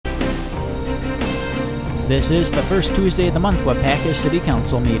This is the first Tuesday of the month Waupaca City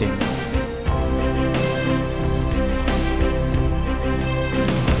Council meeting.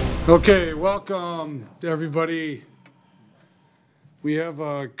 Okay, welcome to everybody. We have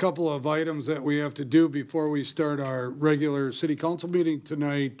a couple of items that we have to do before we start our regular city council meeting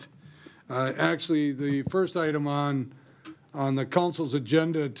tonight. Actually, the first item on the council's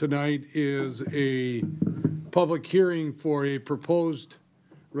agenda tonight is a public hearing for a proposed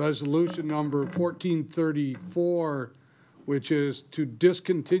resolution number 1434, which is to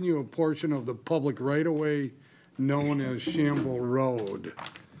discontinue a portion of the public right-of-way known as Shamble Road.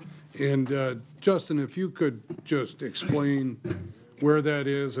 And Justin, if you could just explain where that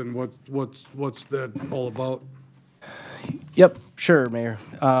is and what's that all about? Yep, sure, Mayor.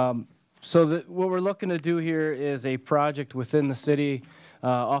 So what we're looking to do here is a project within the city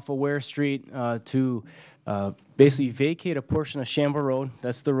off of Ware Street to basically vacate a portion of Shamble Road.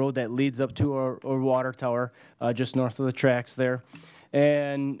 That's the road that leads up to our water tower just north of the tracks there,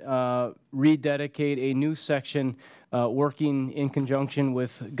 and rededicate a new section working in conjunction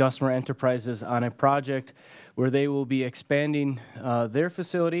with Gusmer Enterprises on a project where they will be expanding their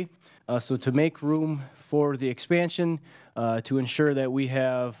facility. So to make room for the expansion, to ensure that we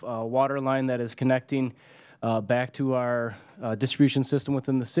have a water line that is connecting back to our distribution system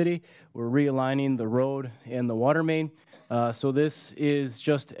within the city. We're realigning the road and the water main. So this is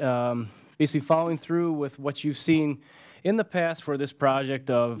just basically following through with what you've seen in the past for this project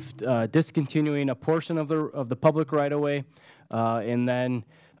of discontinuing a portion of the public right-of-way and then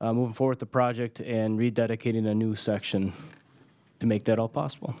moving forward with the project and rededicating a new section to make that all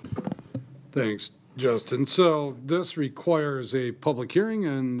possible. Thanks, Justin. So this requires a public hearing,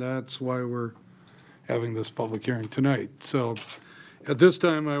 and that's why we're having this public hearing tonight. So at this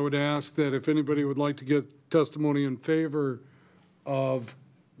time, I would ask that if anybody would like to give testimony in favor of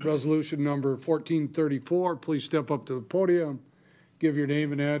resolution number 1434, please step up to the podium, give your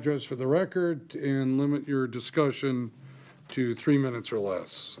name and address for the record, and limit your discussion to 3 minutes or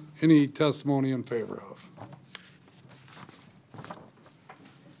less. Any testimony in favor of?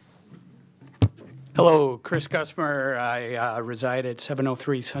 Hello, Chris Gusmer. I reside at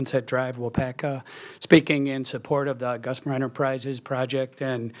 703 Sunset Drive, Waupaca, speaking in support of the Gusmer Enterprises project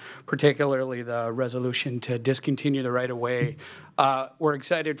and particularly the resolution to discontinue the right-of-way. We're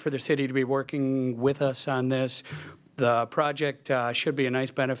excited for the city to be working with us on this. The project should be a nice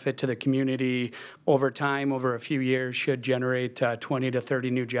benefit to the community over time, over a few years, should generate 20 to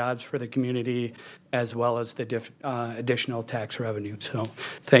 30 new jobs for the community, as well as the additional tax revenue. So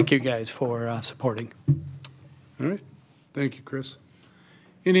thank you guys for supporting. All right. Thank you, Chris.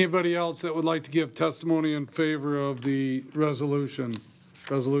 Anybody else that would like to give testimony in favor of the resolution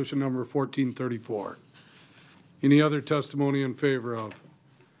number 1434? Any other testimony in favor of?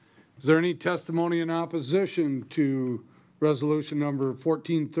 Is there any testimony in opposition to resolution number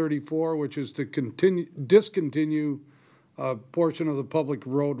 1434, which is to discontinue a portion of the public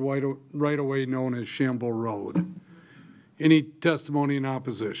road right-of-way known as Shamble Road? Any testimony in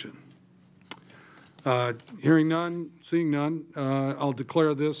opposition? Hearing none, seeing none, I'll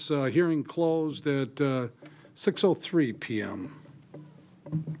declare this hearing closed at 6:03 p.m.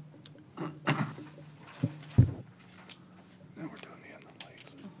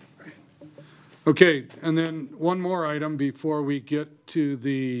 Okay, and then one more item before we get to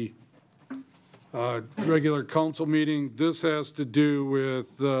the regular council meeting. This has to do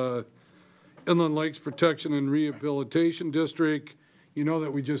with the Inland Lakes Protection and Rehabilitation District. You know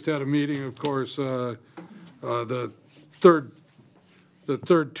that we just had a meeting, of course, the third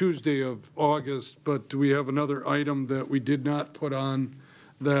Tuesday of August, but we have another item that we did not put on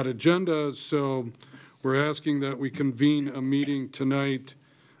that agenda, so we're asking that we convene a meeting tonight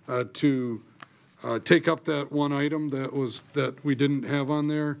to take up that one item that we didn't have on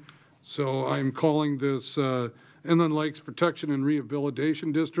there. So I'm calling this Inland Lakes Protection and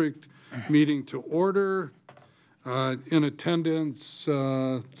Rehabilitation District meeting to order. In attendance,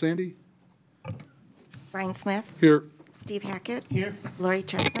 Sandy? Brian Smith. Here. Steve Hackett. Here. Lori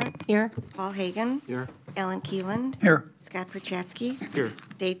Chestnut. Here. Paul Hagan. Here. Alan Keeland. Here. Scott Perchatsky. Here.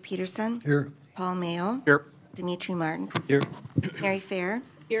 Dave Peterson. Here. Paul Mayo. Here. Dimitri Martin. Here. Mary Fair.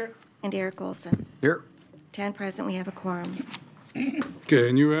 Here. And Eric Olson. Here. 10 present, we have a quorum. Okay,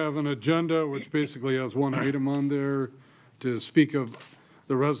 and you have an agenda which basically has one item on there to speak of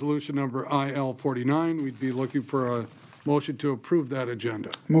the resolution number IL49. We'd be looking for a motion to approve that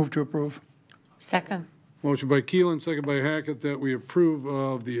agenda. Move to approve. Second. Motion by Keelan, second by Hackett, that we approve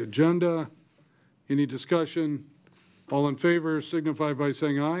of the agenda. Any discussion? All in favor signify by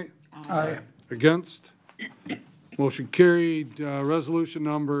saying aye. Aye. Against? Motion carried. Resolution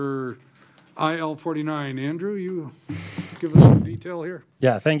number IL-49. Andrew, you give us some detail here.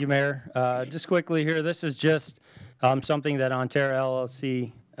 Yeah, thank you, Mayor. Just quickly here, this is just something that Ontario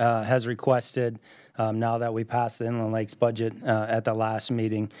LLC has requested now that we passed the Inland Lakes budget at the last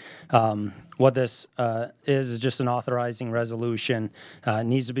meeting. What this is just an authorizing resolution. It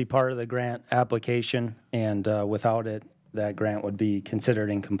needs to be part of the grant application, and without it, that grant would be considered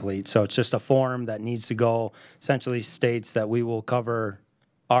incomplete. So it's just a form that needs to go, essentially states that we will cover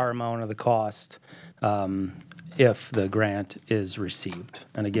our amount of the cost if the grant is received.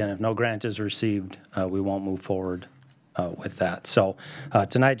 And again, if no grant is received, we won't move forward with that. So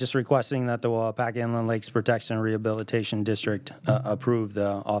tonight, just requesting that the Waupaca Inland Lakes Protection and Rehabilitation District approve the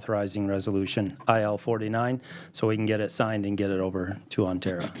authorizing resolution IL-49 so we can get it signed and get it over to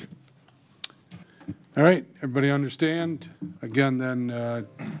Ontario. All right, everybody understand? Again, then,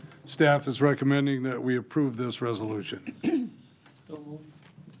 staff is recommending that we approve this resolution.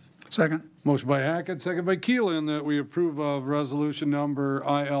 Second. Motion by Hackett, second by Keelan, that we approve of resolution number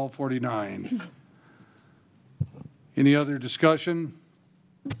IL-49. Any other discussion?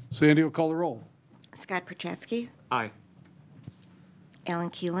 Sandy will call the roll. Scott Perchatsky, Aye. Alan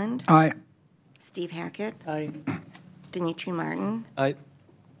Keeland, Aye. Steve Hackett, Aye. Dimitri Martin, Aye.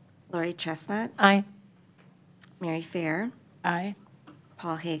 Lori Chestnut, Aye. Mary Fair, Aye.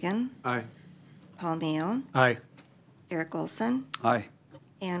 Paul Hagan, Aye. Paul Mayo, Aye. Eric Olson, Aye.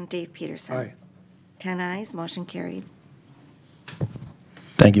 and Dave Peterson. Aye. 10 ayes, motion carried.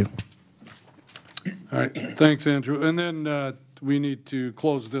 Thank you. All right, thanks, Andrew. And then we need to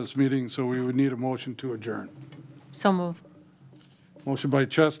close this meeting, so we would need a motion to adjourn. So move. Motion by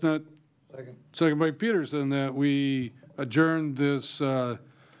Chestnut. Second by Peterson, that we adjourn this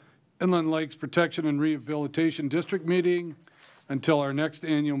Inland Lakes Protection and Rehabilitation District meeting until our next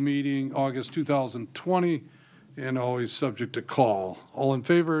annual meeting, August 2020, and always subject to call. All in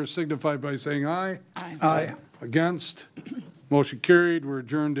favor signify by saying aye. Aye. Against? Motion carried. We're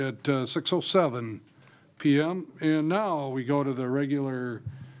adjourned at 6:07 p.m. And now we go to the regular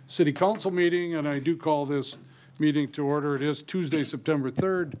city council meeting, and I do call this meeting to order. It is Tuesday, September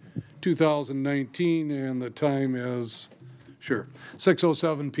 3rd, 2019, and the time is,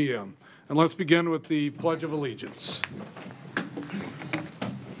 6:07 p.m. And let's begin with the Pledge of Allegiance.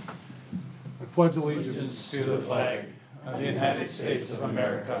 I pledge allegiance To the flag of the United States of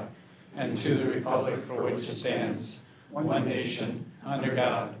America and to the republic for which it stands, one nation, under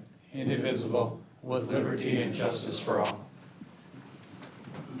God, indivisible, with liberty and justice for all.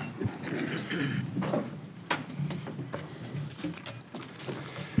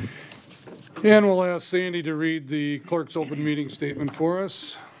 And we'll ask Sandy to read the clerk's open meeting statement for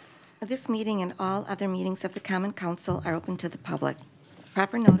us. This meeting and all other meetings of the Common Council are open to the public.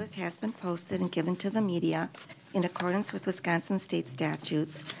 Proper notice has been posted and given to the media in accordance with Wisconsin state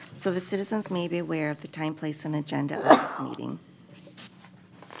statutes, so the citizens may be aware of the time, place, and agenda of this meeting.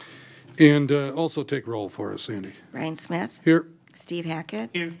 And also take roll for us, Sandy. Ryan Smith, Here. Steve Hackett,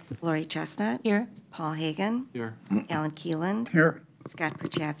 Here. Lori Chestnut, Here. Paul Hagan, Here. Alan Keeland, Here. Scott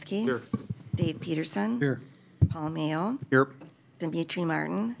Perchatsky, Here. Dave Peterson, Here. Paul Mayo, Here. Dimitri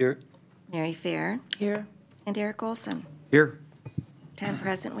Martin, Here. Mary Fair, Here. and Eric Olson. Here. 10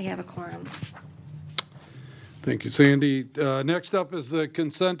 present, we have a quorum. Thank you, Sandy. Next up is the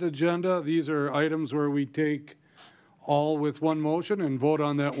consent agenda. These are items where we take all with one motion and vote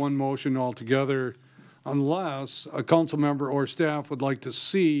on that one motion altogether, unless a council member or staff would like to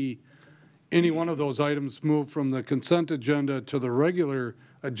see any one of those items move from the consent agenda to the regular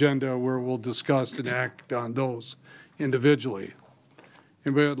agenda, where we'll discuss and act on those individually.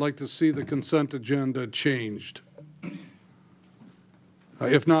 Anybody would like to see the consent agenda changed?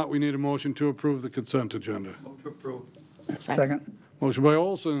 If not, we need a motion to approve the consent agenda. Second. Motion by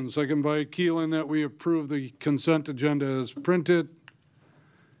Olson, second by Keelan, that we approve the consent agenda as printed.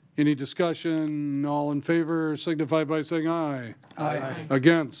 Any discussion? All in favor signify by saying aye. Aye.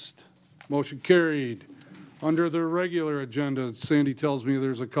 Against? Motion carried. Under the regular agenda, Sandy tells me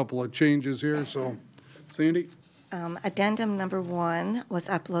there's a couple of changes here, so Sandy? Addendum number 1 was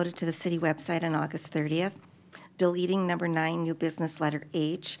uploaded to the city website on August 30th, deleting number 9, new business letter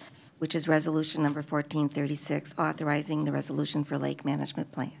H, which is resolution number 1436, authorizing the resolution for lake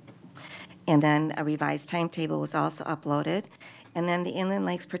management plan. And then a revised timetable was also uploaded. And then the Inland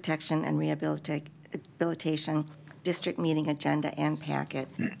Lakes Protection and Rehabilitation District meeting agenda and packet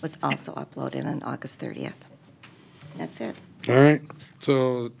was also uploaded on August 30th. That's it. All right,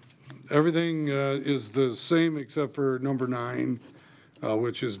 so everything is the same except for number 9,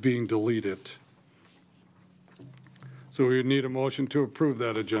 which is being deleted. So we need a motion to approve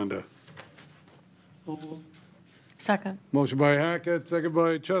that agenda. Second. Motion by Hackett, second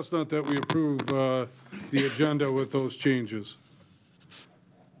by Chestnut, that we approve the agenda with those changes.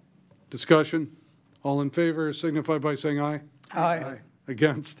 Discussion? All in favor signify by saying aye. Aye.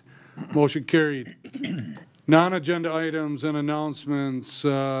 Against? Motion carried. Non-agenda items and announcements,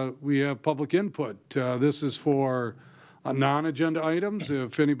 we have public input. This is for non-agenda items.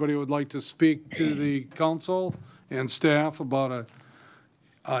 If anybody would like to speak to the council and staff about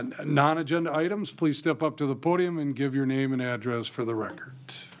non-agenda items, please step up to the podium and give your name and address for the record.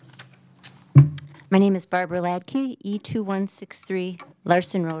 My name is Barbara Ladke, E2163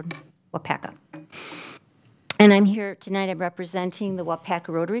 Larson Road, Waupaca. And I'm here tonight, I'm representing the Waupaca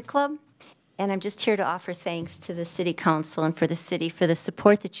Rotary Club. And I'm just here to offer thanks to the City Council and for the city for the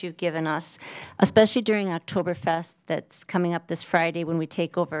support that you've given us, especially during Oktoberfest that's coming up this Friday when we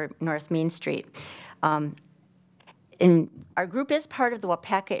take over North Main Street. And our group is part of the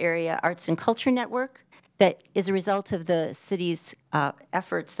Waupaca Area Arts and Culture Network that is a result of the city's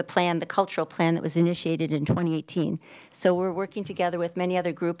efforts, the cultural plan that was initiated in 2018. So we're working together with many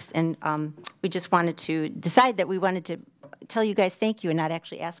other groups, and we just wanted to decide that we wanted to tell you guys thank you and not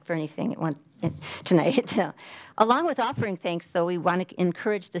actually ask for anything tonight. Along with offering thanks, though, we want to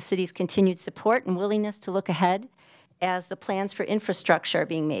encourage the city's continued support and willingness to look ahead as the plans for infrastructure are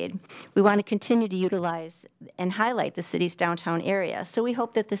being made. We want to continue to utilize and highlight the city's downtown area. So we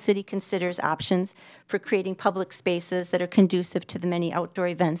hope that the city considers options for creating public spaces that are conducive to the many outdoor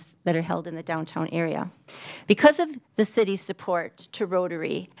events that are held in the downtown area. Because of the city's support to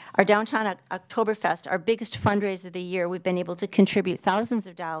Rotary, our downtown Oktoberfest, our biggest fundraiser of the year, we've been able to contribute thousands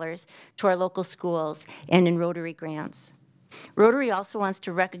of dollars to our local schools and in Rotary grants. Rotary also wants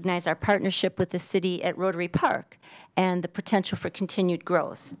to recognize our partnership with the city at Rotary Park and the potential for continued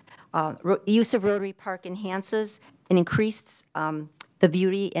growth. Use of Rotary Park enhances and increases the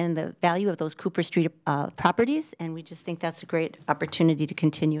beauty and the value of those Cooper Street properties, and we just think that's a great opportunity to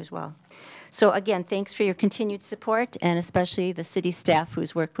continue as well. So again, thanks for your continued support, and especially the city staff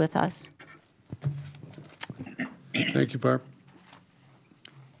who's worked with us. Thank you, Barb.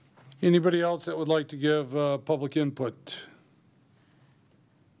 Anybody else that would like to give public input?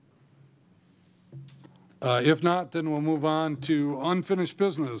 If not, then we'll move on to unfinished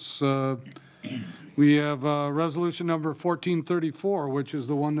business. We have resolution number 1434, which is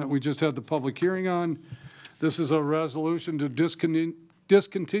the one that we just had the public hearing on. This is a resolution to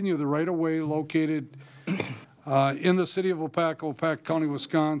discontinue the right-of-way located in the city of Waupaca, Waupaca County,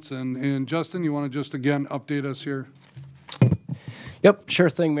 Wisconsin. And Justin, you want to just again update us here? Yep,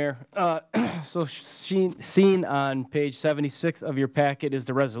 sure thing, Mayor. So seen on page 76 of your packet is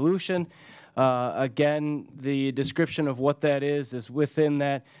the resolution. Again, the description of what that is within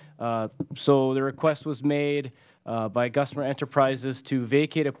that. So the request was made by Gusmer Enterprises to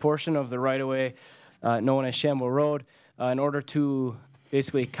vacate a portion of the right-of-way known as Shamble Road in order to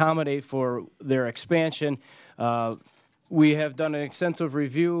basically accommodate for their expansion. We have done an extensive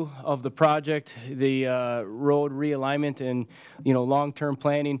review of the project, the road realignment and long-term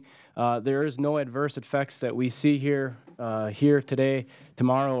planning. There is no adverse effects that we see here today,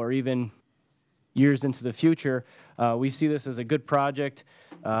 tomorrow, or even years into the future. We see this as a good project.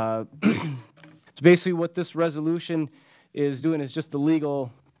 It's basically what this resolution is doing is just the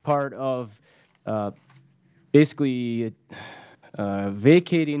legal part of basically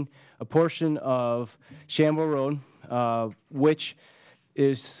vacating a portion of Shamble Road, which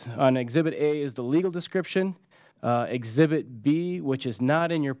is on Exhibit A is the legal description. Exhibit B, which is not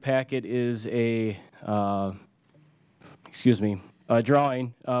in your packet, is a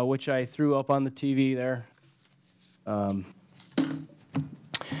drawing, which I threw up on the TV there,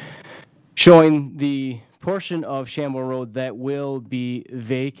 showing the portion of Shamble Road that will be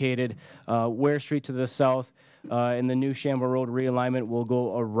vacated. Ware Street to the south and the new Shamble Road realignment will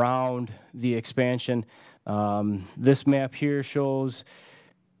go around the expansion. This map here shows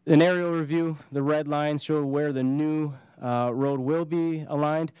an aerial review. The red lines show where the new road will be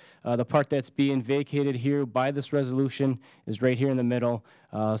aligned. The part that's being vacated here by this resolution is right here in the middle.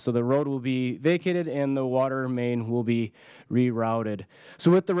 So the road will be vacated and the water main will be rerouted.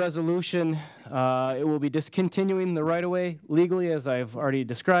 So with the resolution, it will be discontinuing the right-of-way legally, as I've already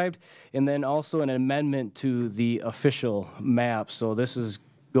described, and then also an amendment to the official map. So this is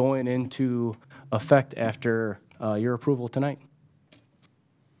going into effect after your approval tonight.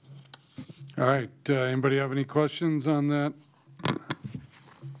 All right, anybody have any questions on that?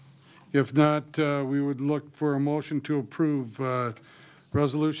 If not, we would look for a motion to approve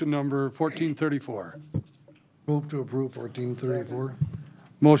resolution number 1434. Move to approve 1434.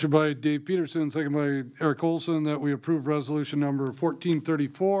 Motion by Dave Peterson, second by Eric Olson, that we approve resolution number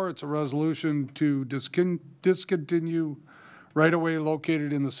 1434. It's a resolution to discontinue right-of-way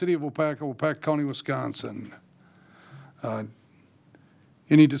located in the city of Waupaca, Waupaca County, Wisconsin.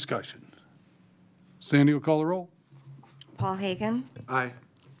 Any discussion? Sandy will call the roll. Paul Hagan, Aye.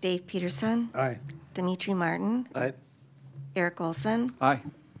 Dave Peterson, Aye. Dimitri Martin, Aye. Eric Olson, Aye.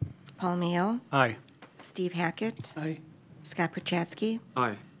 Paul Mayo, Aye. Steve Hackett, Aye. Scott Perchatsky,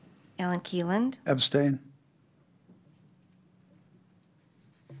 Aye. Alan Keeland, Abstain.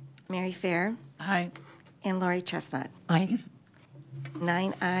 Mary Fair, Aye. and Lori Chestnut. Aye.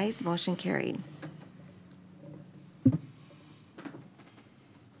 9 ayes, motion carried.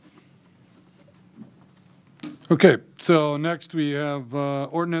 Okay, so next we have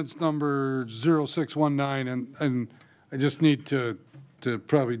ordinance number 0619, and I just need to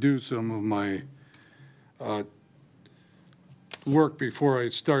probably do some of my work before I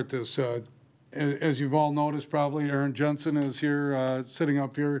start this. As you've all noticed, probably Aaron Jensen is here, sitting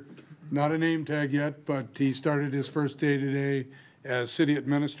up here. Not a name tag yet, but he started his first day today as city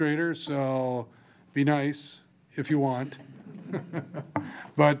administrator, so be nice if you want.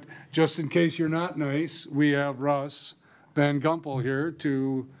 But just in case you're not nice, we have Russ Van Gumpel here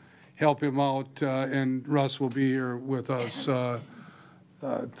to help him out, and Russ will be here with us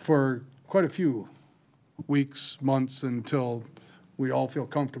for quite a few weeks, months, until we all feel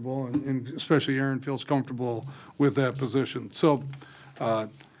comfortable, and especially Aaron feels comfortable with that position. So and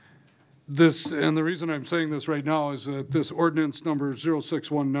the reason I'm saying this right now is that this ordinance number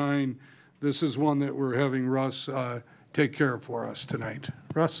 0619, this is one that we're having Russ take care of for us tonight.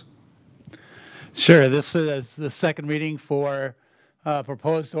 Russ? Sure. This is the second reading for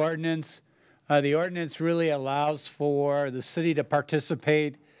proposed ordinance. The ordinance really allows for the city to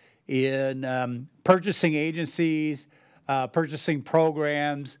participate in purchasing agencies, purchasing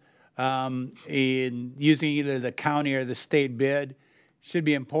programs, in using either the county or the state bid. Should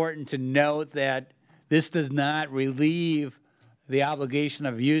be important to note that this does not relieve the obligation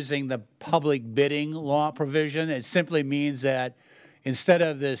of using the public bidding law provision. It simply means that instead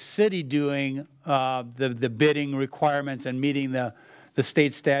of the city doing the bidding requirements and meeting the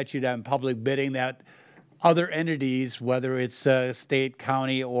state statute on public bidding, that other entities, whether it's a state,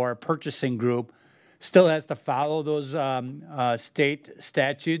 county, or purchasing group, still has to follow those state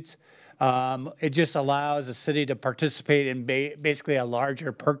statutes. It just allows the city to participate in basically a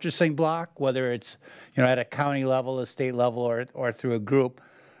larger purchasing block, whether it's at a county level, a state level, or through a group.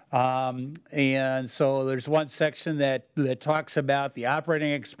 And so there's one section that talks about the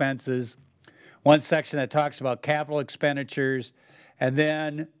operating expenses, one section that talks about capital expenditures, and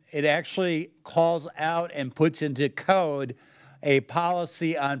then it actually calls out and puts into code a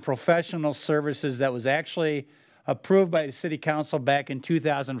policy on professional services that was actually approved by the city council back in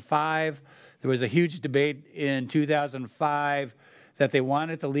 2005. There was a huge debate in 2005 that they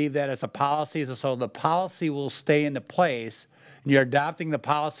wanted to leave that as a policy, so the policy will stay into place. You're adopting the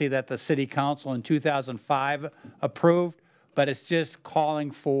policy that the city council in 2005 approved, but it's just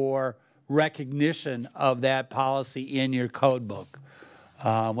calling for recognition of that policy in your code book.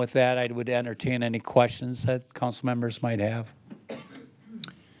 With that, I would entertain any questions that council members might have.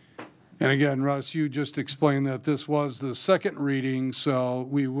 And again, Russ, you just explained that this was the second reading, so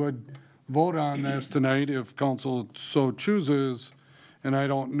we would vote on this tonight if council so chooses. And I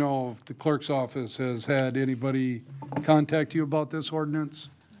don't know if the clerk's office has had anybody contact you about this ordinance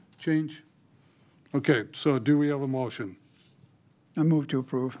change? Okay, so do we have a motion? I move to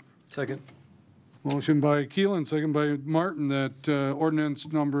approve. Second. Motion by Keelan, second by Martin, that ordinance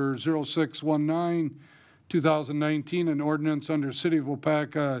number 0619, 2019, an ordinance under City of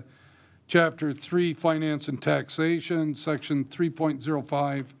Waupaca, Chapter 3, Finance and Taxation, Section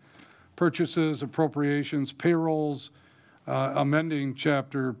 3.05, Purchases, Appropriations, Payrolls, amending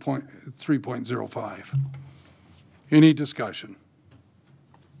Chapter 3.05. Any discussion?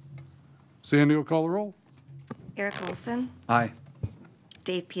 Sandy will call the roll. Eric Olson, Aye.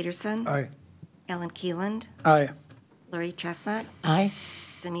 Dave Peterson, Aye. Alan Keeland, Aye. Lori Chestnut, Aye.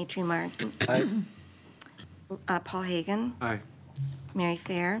 Dimitri Martin, Aye. Paul Hagan, Aye. Mary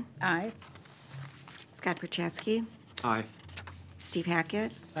Fair, Aye. Scott Perchatsky, Aye. Steve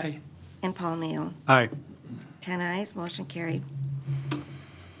Hackett, Aye. and Paul Mayo. Aye. 10 ayes, motion carried.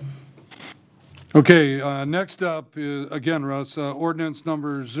 Okay, next up is, again, Russ, ordinance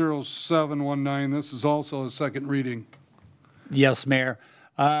number 0719. This is also a second reading. Yes, Mayor.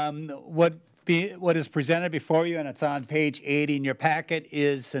 What is presented before you, and it's on page 80 in your packet,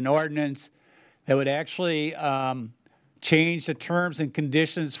 is an ordinance that would actually change the terms and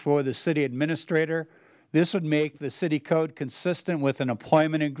conditions for the city administrator. This would make the city code consistent with an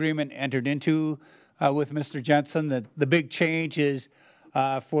employment agreement entered into with Mr. Jensen. The big change is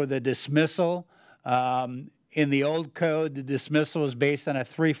for the dismissal. In the old code, the dismissal was based on a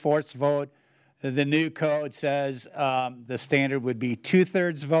 3/4 vote. The new code says the standard would be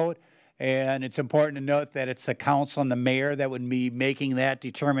 2/3 vote. And it's important to note that it's the council and the mayor that would be making that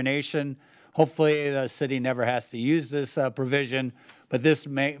determination. Hopefully, the city never has to use this provision, but this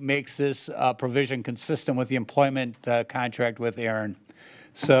makes this provision consistent with the employment contract with Aaron.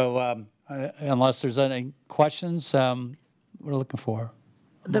 So unless there's any questions, we're looking for.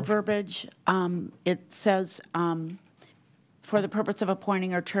 The verbiage, it says, for the purpose of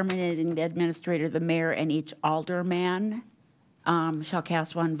appointing or terminating the administrator, the mayor, and each alderman shall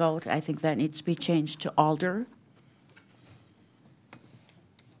cast one vote. I think that needs to be changed to alder.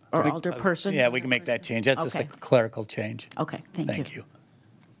 Or alderperson. Yeah, we can make that change. That's just a Okay. clerical change. Okay, thank you. Thank you.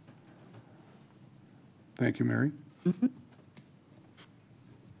 Thank you, Mary.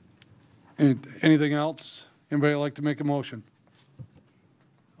 Anything else? Anybody like to make a motion?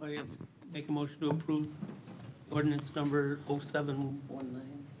 I make a motion to approve ordinance number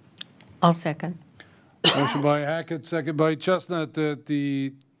 0719. I'll second. Motion by Hackett, second by Chestnut, that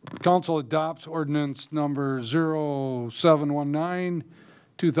the council adopts ordinance number 0719,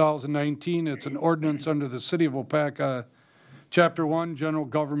 2019. It's an ordinance under the City of Waupaca, Chapter 1, General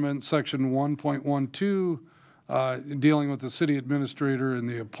Government, Section 1.12, dealing with the city administrator and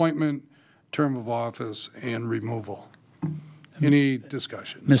the appointment, term of office, and removal. Any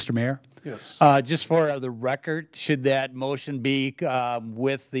discussion? Mr. Mayor? Yes. Just for the record, should that motion be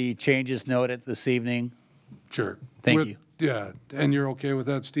with the changes noted this evening? Sure. Thank you. Yeah, and you're okay with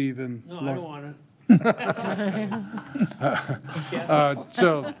that, Steve? And No, I don't want to.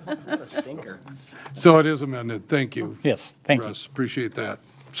 So it is amended. Thank you. Yes, thank you. Russ, appreciate that.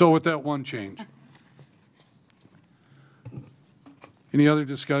 So with that one change. Any other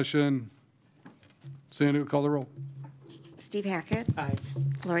discussion? Sandy, call the roll. Steve Hackett. Aye.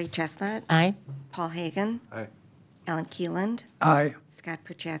 Lori Chestnut. Aye. Paul Hagan. Aye. Alan Keeland. Aye. Scott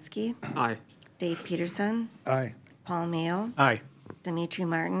Perchatsky. Aye. Dave Peterson. Aye. Paul Mayo. Aye. Dimitri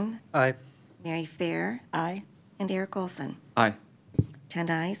Martin. Aye. Mary Fair. Aye. And Eric Olson. Aye. 10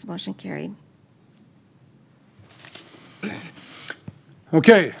 ayes, motion carried.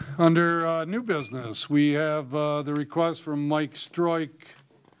 Okay, under new business, we have the request from Mike Stroik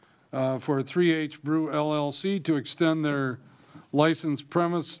for 3H Brew LLC to extend their licensed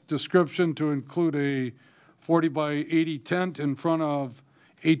premise description to include a 40 by 80 tent in front of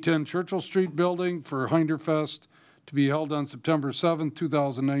 810 Churchill Street building for Hinderfest to be held on September 7th,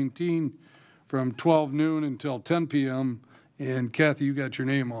 2019 from 12 noon until 10 p.m. And Kathy, you got your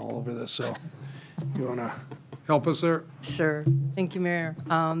name all over this, so you want to help us there? Sure. Thank you, Mayor.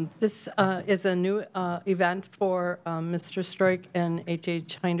 This is a new event for Mr. Stroik and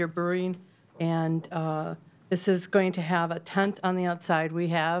H.H. Hinder Brewing, and this is going to have a tent on the outside. We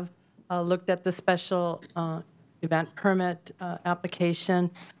have looked at the special event permit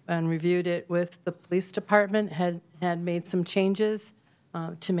application and reviewed it with the police department, had made some changes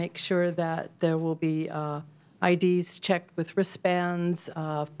to make sure that there will be IDs checked with wristbands,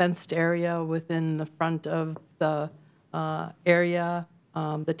 fenced area within the front of the area,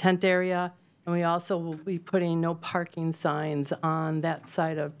 the tent area. And we also will be putting no parking signs on that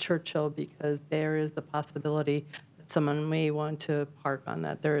side of Churchill because there is the possibility that someone may want to park on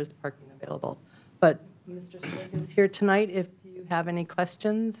that. There is parking available. But Mr. Stroik is here tonight. If you have any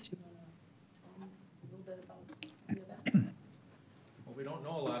questions, you want to tell him a little bit about the event? Well, we don't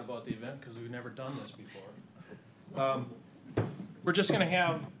know a lot about the event because we've never done this before. We're just going to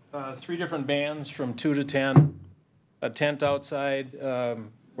have 3 different bands from 2 to 10, a tent outside.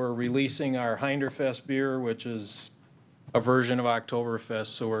 We're releasing our Hinderfest beer, which is a version of Oktoberfest,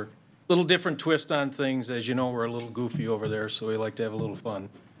 so we're a little different twist on things. As you know, we're a little goofy over there, so we like to have a little fun.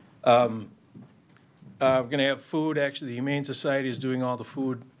 We're going to have food. Actually, the Humane Society is doing all the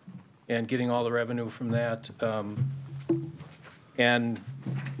food and getting all the revenue from that. And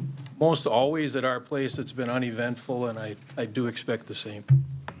most always at our place, it's been uneventful, and I do expect the same.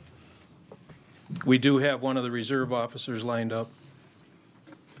 We do have one of the reserve officers lined up,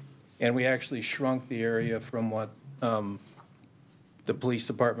 and we actually shrunk the area from what the police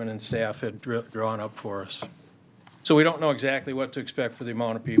department and staff had drawn up for us. So we don't know exactly what to expect for the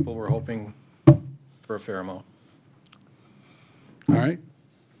amount of people. We're hoping for a fair amount. All right.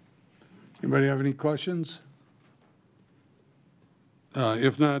 Anybody have any questions?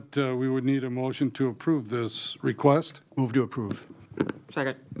 If not, we would need a motion to approve this request. Move to approve.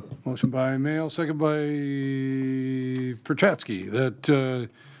 Second. Motion by Mayo, second by Perchatsky, that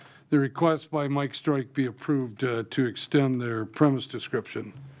the request by Mike Stroik be approved to extend their premise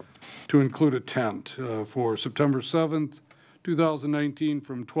description to include a tent for September 7th, 2019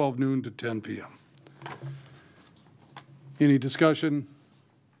 from 12 noon to 10 p.m. Any discussion?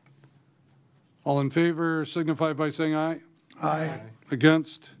 All in favor signify by saying aye. Aye.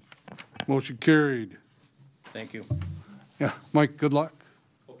 Against? Motion carried. Thank you. Yeah, Mike, good luck.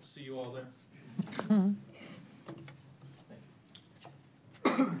 Hope to see you all there.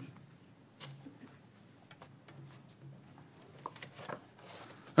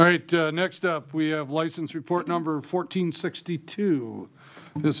 All right, next up, we have license report number 1462.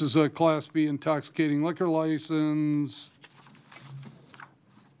 This is a Class B intoxicating liquor license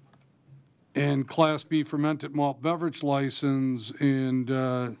and Class B fermented malt beverage license.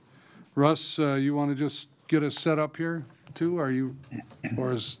 And Russ, you want to just get us set up here too? Are you,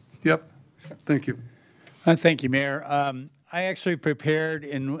 or is, yep, thank you. Thank you, Mayor. I actually prepared,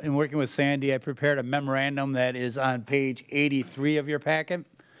 in working with Sandy, I prepared a memorandum that is on page 83 of your packet.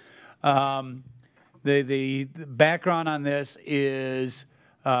 The background on this is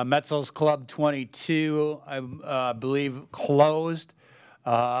Metzel's Club 22, I believe, closed,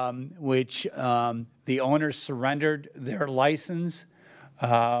 which the owners surrendered their license.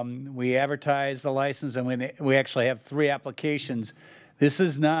 We advertised the license, and we actually have 3 applications. This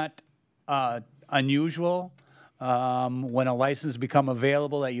is not unusual when a license become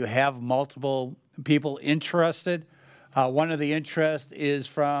available that you have multiple people interested. One of the interests is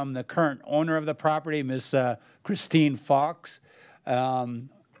from the current owner of the property, Miss Christine Fox, and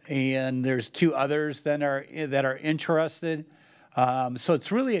there's 2 others that are interested. So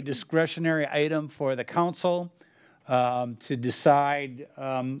it's really a discretionary item for the council to decide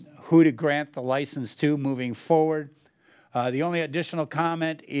who to grant the license to moving forward. The only additional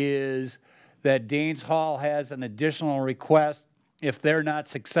comment is that Danes Hall has an additional request if they're not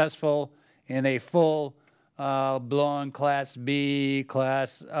successful in a full blown Class B,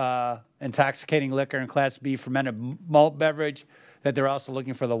 intoxicating liquor, and Class B fermented malt beverage, that they're also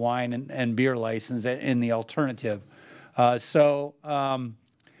looking for the wine and beer license in the alternative. So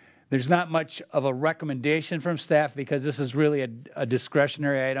there's not much of a recommendation from staff because this is really a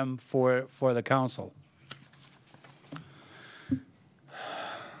discretionary item for the council.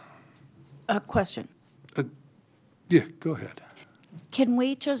 A question. Yeah, go ahead.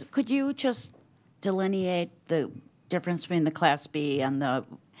 Could you just delineate the difference between the Class B and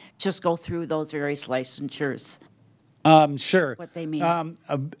just go through those various licensures? Sure. What they mean.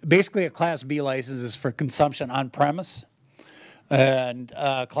 Basically, a Class B license is for consumption on premise, and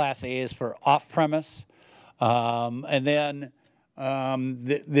Class A is for off premise. And then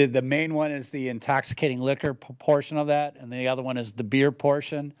the main one is the intoxicating liquor portion of that, and the other one is the beer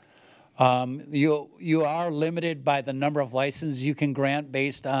portion. You are limited by the number of licenses you can grant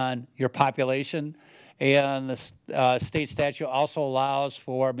based on your population, and the state statute also allows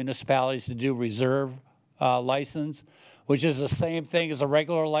for municipalities to do reserve license, which is the same thing as a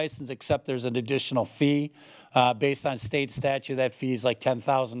regular license, except there's an additional fee. Based on state statute, that fee is like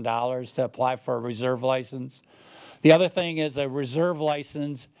 $10,000 to apply for a reserve license. The other thing is a reserve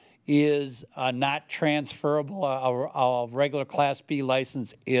license is not transferable. A regular Class B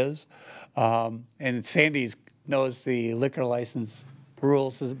license is. And Sandy knows the liquor license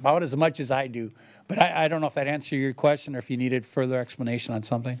rules about as much as I do. But I don't know if that answered your question or if you needed further explanation on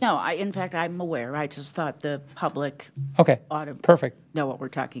something. No, in fact, I'm aware. I just thought the public ought to Perfect. know what we're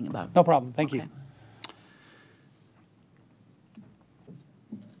talking about. No problem. Thank you.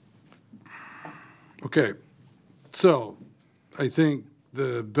 Okay, so I think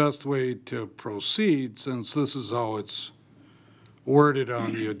the best way to proceed, since this is how it's worded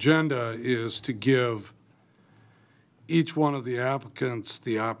on the agenda, is to give each one of the applicants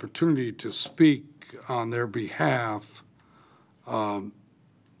the opportunity to speak on their behalf. And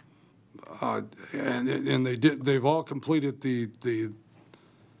they've all completed the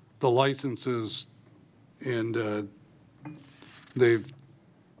licenses, and they've,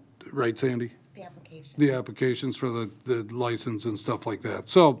 right, Sandy? The applications for the license and stuff like that.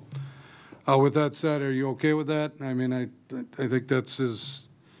 So with that said, are you okay with that? I mean, I think that's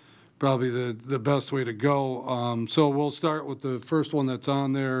probably the best way to go. So we'll start with the first one that's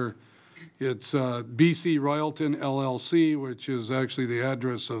on there. It's BC Royalton LLC, which is actually the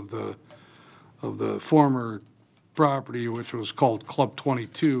address of the former property, which was called Club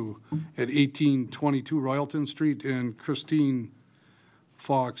 22 at 1822 Royalton Street, and Christine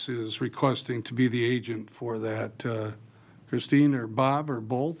Fox is requesting to be the agent for that. Christine or Bob or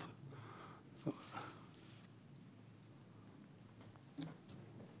both?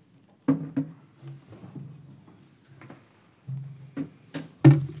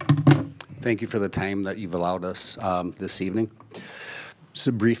 Thank you for the time that you've allowed us this evening. Just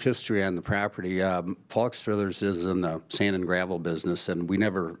a brief history on the property. Fox Brothers is in the sand and gravel business, and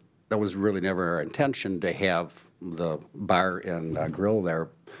that was really never our intention to have the bar and grill there.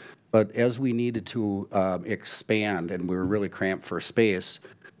 But as we needed to expand and we were really cramped for space,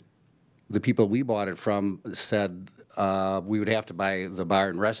 the people we bought it from said we would have to buy the bar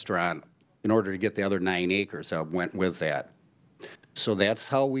and restaurant in order to get the other 9 acres that went with that. So that's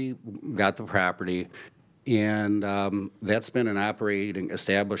how we got the property, and that's been an operating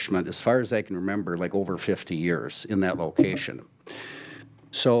establishment, as far as I can remember, like over 50 years in that location.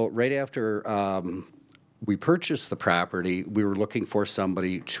 So right after we purchased the property, we were looking for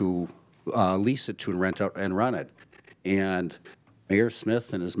somebody to lease it to and rent out and run it. And Mayor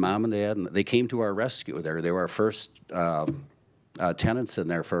Smith and his mom and dad, and they came to our rescue there. They were our first tenants in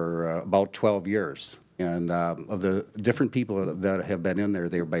there for about 12 years. And of the different people that have been in there,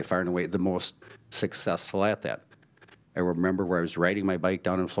 they were by far and away the most successful at that. I remember where I was riding my bike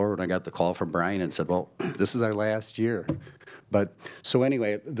down in Florida and I got the call from Brian and said, well, this is our last year. But so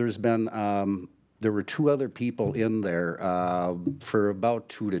anyway, there's been, there were 2 other people in there for about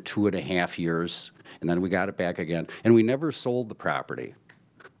 2 to 2.5 years, and then we got it back again. And we never sold the property.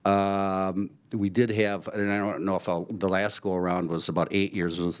 We did have, and I don't know if the last go around was about 8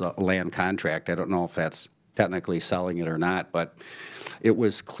 years, it was a land contract. I don't know if that's technically selling it or not, but it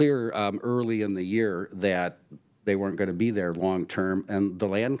was clear early in the year that they weren't going to be there long term, and the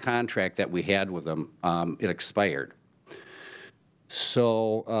land contract that we had with them, it expired.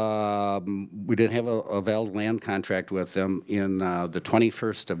 So we didn't have a valid land contract with them. In the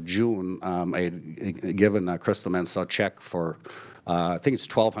 21st of June, I had given Crystal Mensa a check for, I think it's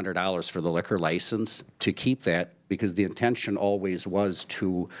 $1,200 for the liquor license to keep that, because the intention always was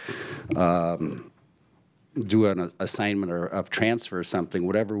to do an assignment or of transfer or something,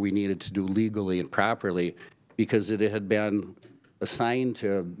 whatever we needed to do legally and properly, because it had been assigned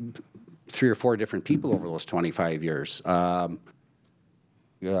to 3 or 4 different people over those 25 years. I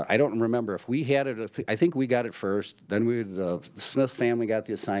don't remember if we had it. I think we got it first. Then the Smith family got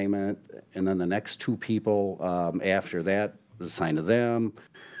the assignment, and then the next 2 people after that was assigned to them.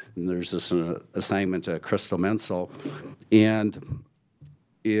 And there's this assignment to Crystal Mensa. And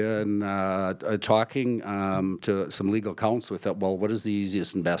in talking to some legal counsel, we thought, well, what is the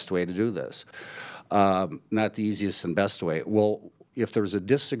easiest and best way to do this? Not the easiest and best way. Well, if there was a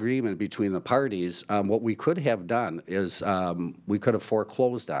disagreement between the parties, what we could have done is we could have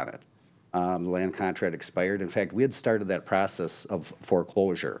foreclosed on it. The land contract expired. In fact, we had started that process of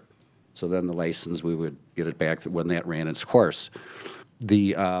foreclosure. So then the license, we would get it back when that ran its course.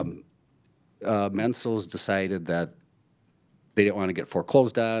 The Mensels decided that they didn't want to get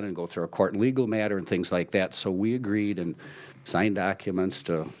foreclosed on and go through a court and legal matter and things like that. So we agreed and signed documents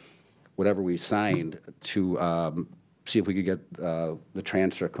to whatever we signed to see if we could get the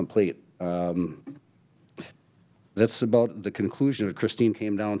transfer complete. That's about the conclusion. Christine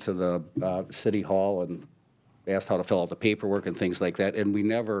came down to the city hall and asked how to fill out the paperwork and things like that. And we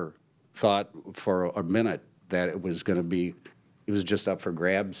never thought for a minute that it was going to be, it was just up for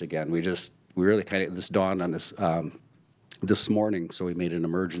grabs again. We really kind of, this dawned on us this morning, so we made an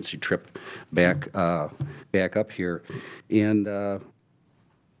emergency trip back up here. And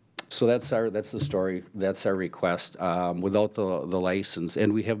so that's the story. That's our request without the license.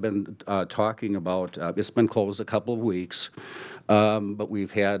 And we have been talking about, it's been closed a couple of weeks, but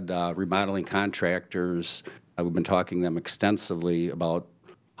we've had remodeling contractors. We've been talking to them extensively about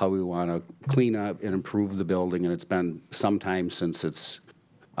how we want to clean up and improve the building. And it's been some time since it's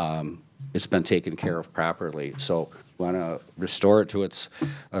been taken care of properly. So we want to restore it to its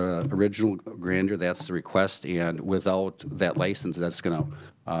original grandeur. That's the request. And without that license, that's going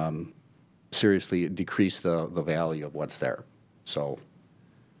to seriously decrease the value of what's there. So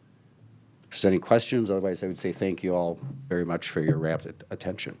if there's any questions, otherwise I would say thank you all very much for your rapt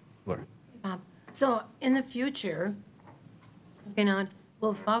attention. Laura. So in the future,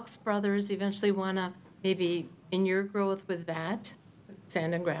 will Fox Brothers eventually want to, maybe in your growth with that,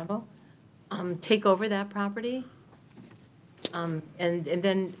 sand and gravel, take over that property? And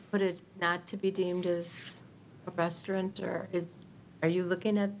then put it not to be deemed as a restaurant, or are you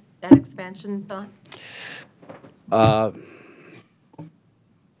looking at that expansion thought? I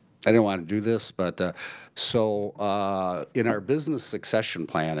didn't want to do this, but so in our business succession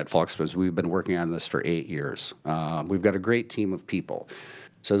plan at Fox Brothers, we've been working on this for 8 years. We've got a great team of people.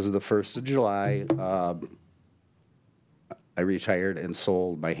 So as of the 1st of July, I retired and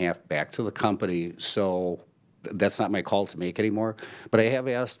sold my half back to the company. So that's not my call to make anymore. But I have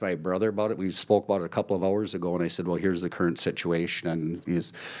asked my brother about it. We spoke about it a couple of hours ago, and I said, well, here's the current situation.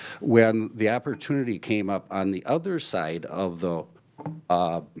 And when the opportunity came up on the other side of the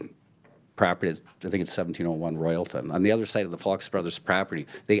property, I think it's 1701 Royalton, on the other side of the Fox Brothers property,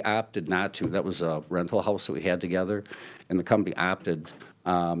 they opted not to. That was a rental house that we had together, and the company opted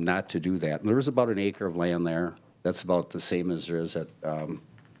not to do that. And there was about an acre of land there. That's about the same as there is at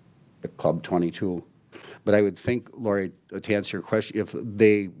Club 22. But I would think, Lori, to answer your question, if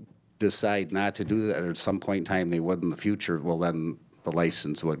they decide not to do that, or at some point in time they would in the future, well, then the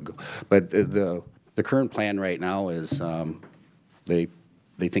license would go. But the current plan right now is they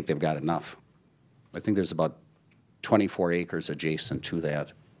think they've got enough. I think there's about 24 acres adjacent to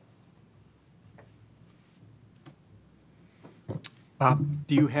that. Bob,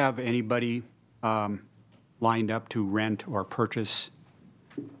 do you have anybody lined up to rent or purchase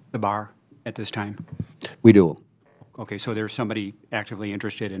the bar at this time? We do. Okay, so there's somebody actively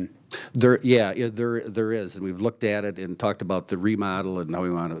interested in. There is, and we've looked at it and talked about the remodel and how we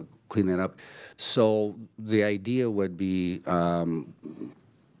want to clean that up. So the idea would be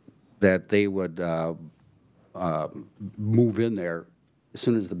that they would move in there as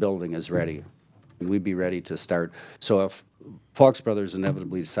soon as the building is ready, and we'd be ready to start. So if Fox Brothers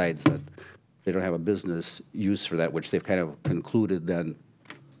inevitably decides that they don't have a business use for that, which they've kind of concluded, then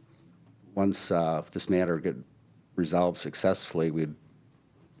once this matter get resolved successfully, we'd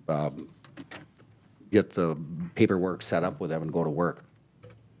get the paperwork set up with them and go to work.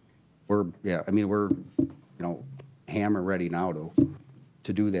 We're hammer ready now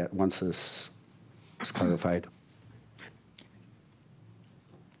to do that once this is clarified.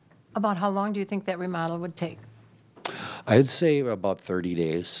 About how long do you think that remodel would take? I'd say about 30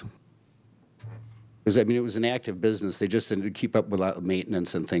 days. Because, I mean, it was an active business. They just didn't keep up with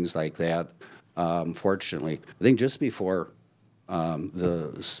maintenance and things like that, fortunately. I think just before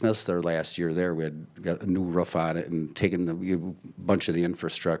the Smiths there last year there, we had got a new roof on it and taken a bunch of the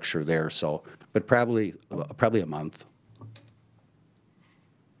infrastructure there. So, but probably a month.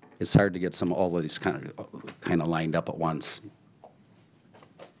 It's hard to get all of these kind of lined up at once.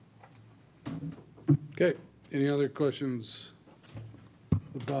 Okay. Any other questions,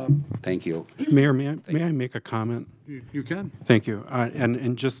 Bob? Thank you. Mayor, may I make a comment? You can. Thank you.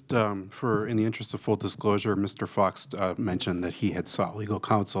 And just in the interest of full disclosure, Mr. Fox mentioned that he had sought legal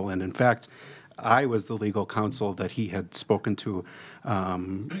counsel, and in fact, I was the legal counsel that he had spoken to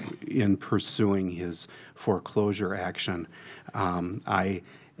in pursuing his foreclosure action. I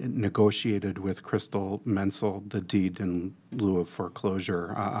negotiated with Crystal Menzel the deed in lieu of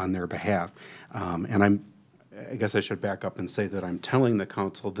foreclosure on their behalf, and I guess I should back up and say that I'm telling the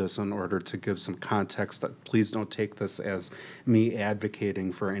council this in order to give some context. That please don't take this as me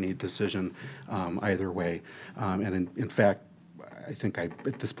advocating for any decision either way. And in fact, I think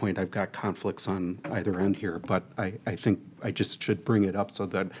at this point I've got conflicts on either end here, but I think I just should bring it up so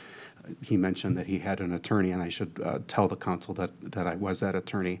that he mentioned that he had an attorney, and I should tell the council that I was that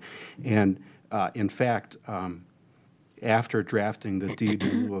attorney. And in fact, after drafting the deed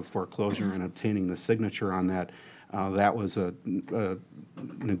in lieu of foreclosure and obtaining the signature on that, that was a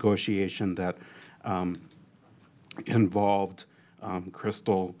negotiation that involved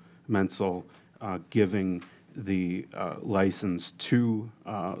Crystal Menzel giving the license to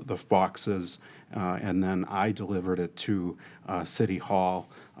the Foxes, and then I delivered it to City Hall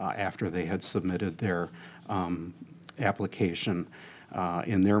after they had submitted their application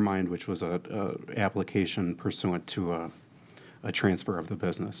in their mind, which was a application pursuant to a transfer of the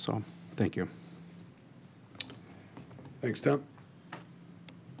business. So, thank you. Thanks, Tom.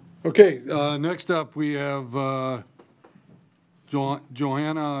 Okay, next up we have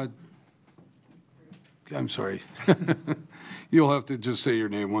Johanna. I'm sorry. You'll have to just say your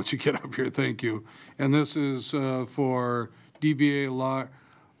name once you get up here. Thank you. And this is for DBA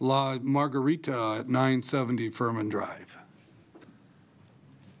La Margarita at 970 Furman Drive.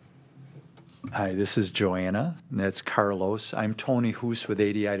 Hi, this is Joanna, and that's Carlos. I'm Tony Hoos with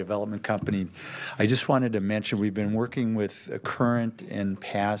ADI Development Company. I just wanted to mention we've been working with a current and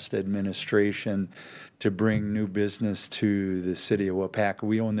past administration to bring new business to the city of Waupaca.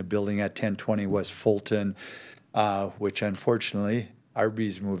 We own the building at 1020 West Fulton, which unfortunately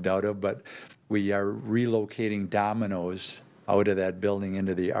Arby's moved out of, but we are relocating Domino's out of that building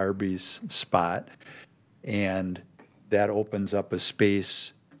into the Arby's spot, and that opens up a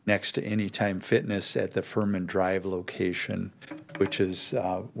space next to Anytime Fitness at the Furman Drive location, which is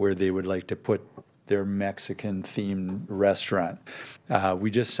where they would like to put their Mexican-themed restaurant. We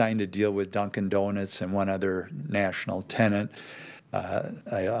just signed a deal with Dunkin' Donuts and one other national tenant.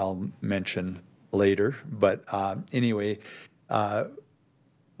 I'll mention later. But anyway,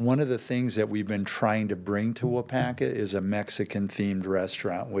 one of the things that we've been trying to bring to Waupaca is a Mexican-themed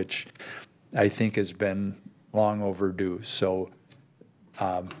restaurant, which I think has been long overdue. So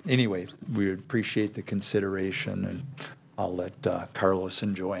anyway, we appreciate the consideration, and I'll let Carlos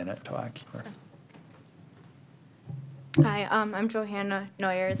and Joanna talk here. Hi, I'm Johanna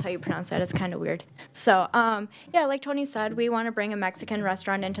Neuer is how you pronounce that. It's kind of weird. So, yeah, like Tony said, we want to bring a Mexican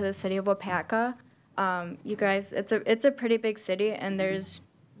restaurant into the city of Waupaca. You guys, it's a pretty big city, and there's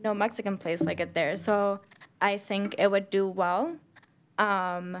no Mexican place like it there. So I think it would do well.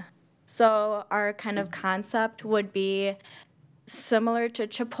 So our kind of concept would be similar to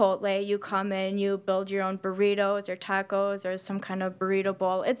Chipotle. You come in, you build your own burritos or tacos or some kind of burrito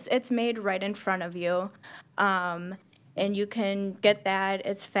bowl. It's made right in front of you. And you can get that.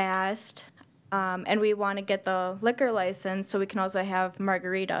 It's fast. And we want to get the liquor license so we can also have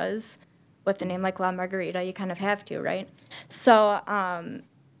margaritas. With a name like La Margarita, you kind of have to, right? So,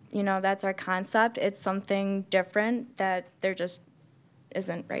 you know, that's our concept. It's something different that there just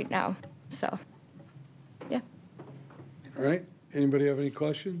isn't right now. So, yeah. All right. Anybody have any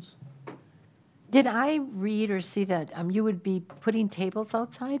questions? Did I read or see that you would be putting tables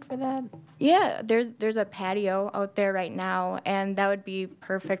outside for that? Yeah, there's a patio out there right now, and that would be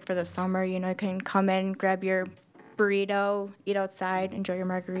perfect for the summer. You know, you can come in, grab your burrito, eat outside, enjoy your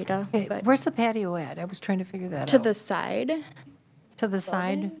margarita. Okay, But where's the patio at? I was trying to figure that to out. the side. To the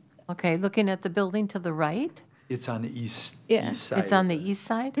side? Okay, looking at the building to the right? It's on the east, Yeah. east side. It's on the east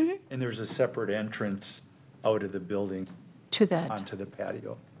side? And there's a separate entrance out of the building To that. onto the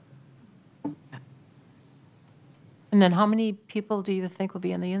patio. And then how many people do you think will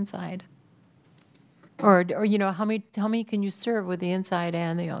be on the inside? Or you know, how many can you serve with the inside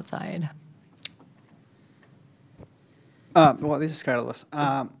and the outside? Well, this is Carlos.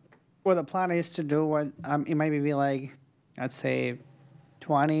 Well, the plan is to do what it might be like, I'd say,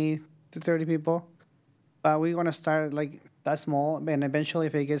 20 to 30 people. But we're gonna start like that small, and eventually,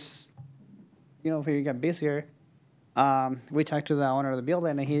 if it gets, you know, if we get busier, we talk to the owner of the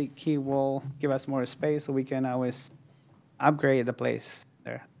building, and he will give us more space so we can always upgrade the place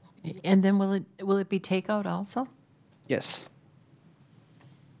there. And then will it be takeout also? Yes.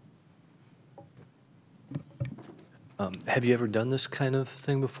 Have you ever done this kind of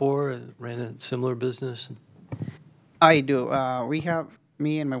thing before? Ran a similar business? I do. We have,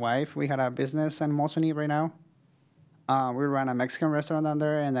 me and my wife, we had a business in Mosoni right now. We run a Mexican restaurant down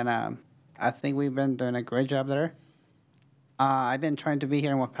there, and then I think we've been doing a great job there. I've been trying to be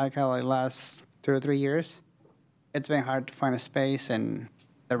here in Waupaca like last 2 or 3 years. It's been hard to find a space and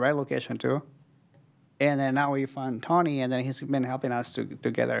the right location too. And then now we found Tony, and then he's been helping us to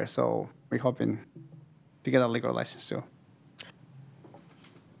get there. So we're hoping to get a legal license too.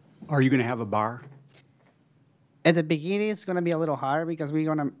 Are you going to have a bar? At the beginning, it's going to be a little hard because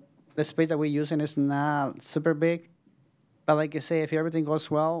the space that we're using is not super big. But like you say, if everything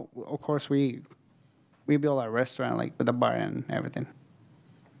goes well, of course we build a restaurant like with a bar and everything.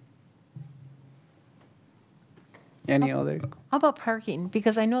 Any other? How about parking?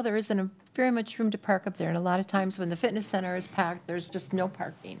 Because I know there isn't very much room to park up there, and a lot of times when the fitness center is packed, there's just no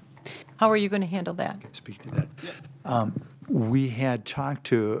parking. How are you going to handle that? Speak to that. We had talked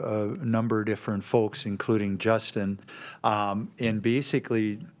to a number of different folks, including Justin, and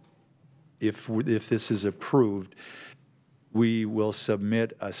basically, if this is approved, we will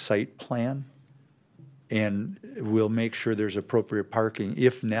submit a site plan, and we'll make sure there's appropriate parking.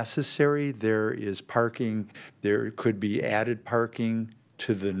 If necessary, there is parking. There could be added parking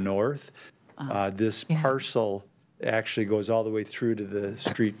to the north. This parcel actually goes all the way through to the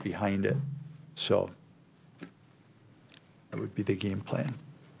street behind it. So that would be the game plan.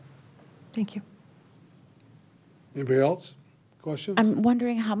 Thank you. Anybody else? Questions? I'm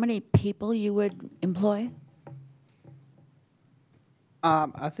wondering how many people you would employ?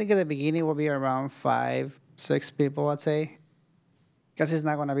 I think at the beginning will be around 5, 6 people, I'd say, because it's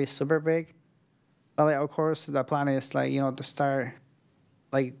not going to be super big. But like, of course, the plan is like, you know, to start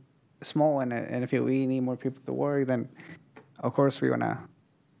like small, and if we need more people to work, then of course we're going to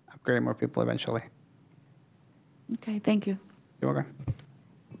upgrade more people eventually. Okay, thank you. You're welcome.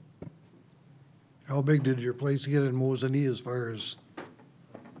 How big did your place get in Mosini as far as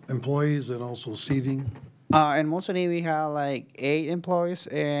employees and also seating? In Mosoni, we have like 8 employees,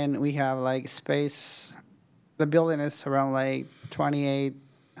 and we have like space. The building is around like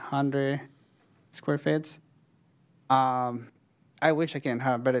 2,800 square feet. I wish I can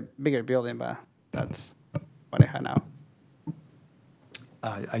have a bigger building, but that's what I have now.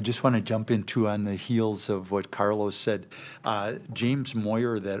 I just want to jump into on the heels of what Carlos said. James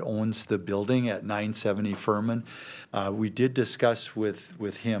Moyer that owns the building at 970 Furman, we did discuss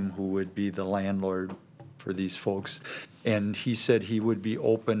with him who would be the landlord for these folks, and he said he would be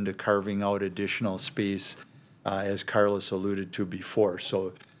open to carving out additional space, as Carlos alluded to before,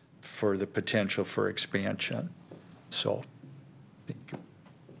 so for the potential for expansion. So, thank you.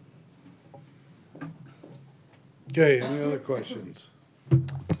 Okay, any other questions? I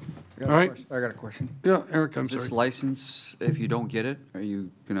got All right. I got a question. Yeah, Eric, I'm Is this sorry. license, if you don't get it, are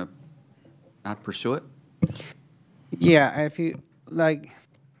you gonna not pursue it? Yeah, if you like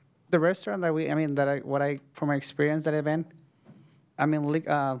the restaurant that from my experience that I've been, I mean,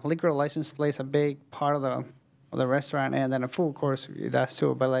 liquor license plays a big part of the restaurant, and then the food, of course, it does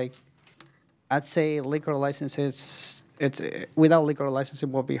too. But like, I'd say liquor licenses, it's without liquor license,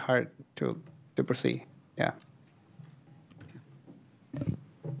 it will be hard to proceed. Yeah.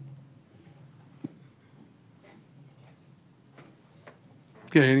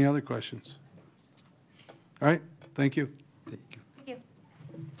 Okay, any other questions? All right, thank you. Thank you.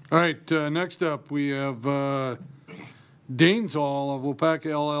 All right, next up, we have Danes Hall of Waupaca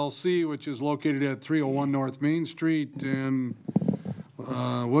LLC, which is located at 301 North Main Street, and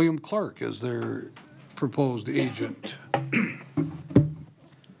William Clark is their proposed agent.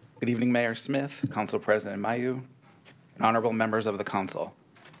 Good evening, Mayor Smith, Council President Mayu, and honorable members of the council.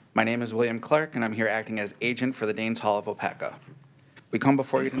 My name is William Clark, and I'm here acting as agent for the Danes Hall of Waupaca. We come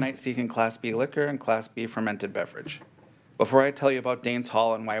before you tonight seeking Class B liquor and Class B fermented beverage. Before I tell you about Danes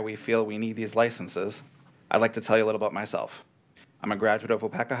Hall and why we feel we need these licenses, I'd like to tell you a little about myself. I'm a graduate of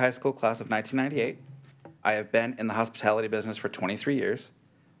Waupaca High School, class of 1998. I have been in the hospitality business for 23 years.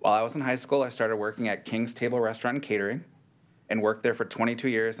 While I was in high school, I started working at King's Table Restaurant and Catering and worked there for 22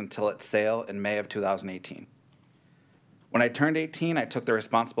 years until its sale in May of 2018. When I turned 18, I took the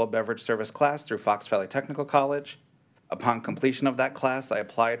Responsible Beverage Service class through Fox Valley Technical College. Upon completion of that class, I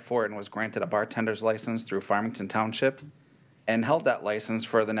applied for and was granted a bartender's license through Farmington Township and held that license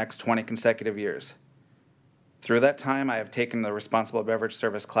for the next 20 consecutive years. Through that time, I have taken the Responsible Beverage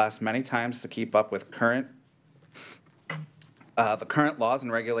Service class many times to keep up with the current laws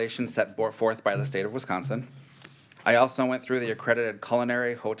and regulations set forth by the state of Wisconsin. I also went through the accredited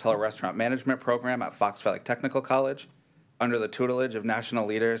culinary hotel restaurant management program at Fox Valley Technical College under the tutelage of national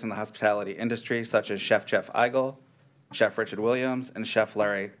leaders in the hospitality industry such as Chef Jeff Eigel, Chef Richard Williams, and Chef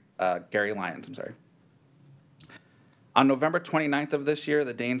Gary Lyons. On November 29th of this year,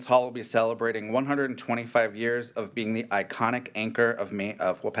 the Danes Hall will be celebrating 125 years of being the iconic anchor of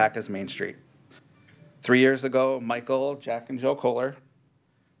Waupaca's Main Street. 3 years ago, Michael, Jack, and Joe Kohler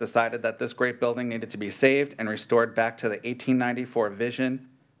decided that this great building needed to be saved and restored back to the 1894 vision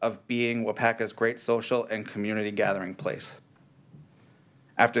of being Waupaca's great social and community gathering place.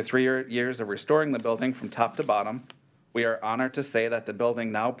 After 3 years of restoring the building from top to bottom, we are honored to say that the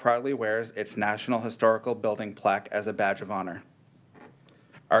building now proudly wears its National Historical Building plaque as a badge of honor.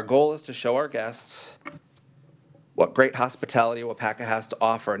 Our goal is to show our guests what great hospitality Waupaca has to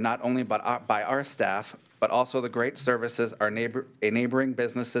offer, not only by our staff, but also the great services our neighboring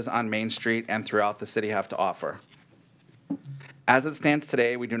businesses on Main Street and throughout the city have to offer. As it stands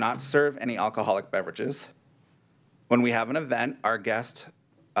today, we do not serve any alcoholic beverages. When we have an event, our guests,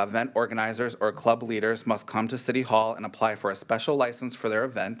 event organizers, or club leaders must come to City Hall and apply for a special license for their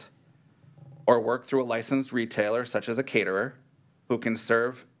event, or work through a licensed retailer, such as a caterer, who can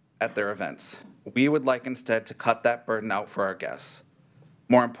serve at their events. We would like instead to cut that burden out for our guests.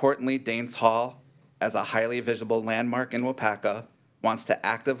 More importantly, Danes Hall, as a highly visible landmark in Waupaca, wants to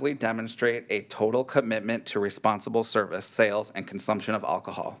actively demonstrate a total commitment to responsible service, sales, and consumption of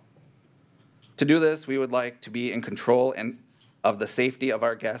alcohol. To do this, we would like to be in control of the safety of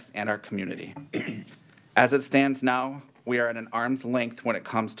our guests and our community. As it stands now, we are at an arm's length when it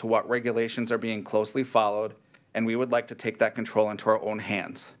comes to what regulations are being closely followed, and we would like to take that control into our own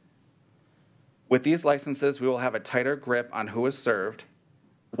hands. With these licenses, we will have a tighter grip on who is served,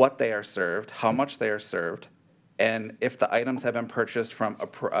 what they are served, how much they are served, and if the items have been purchased from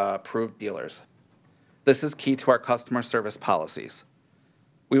approved dealers. This is key to our customer service policies.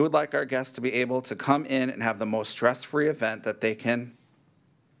 We would like our guests to be able to come in and have the most stress-free event that they can,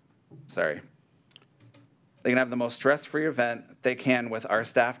 They can have the most stress-free event they can with our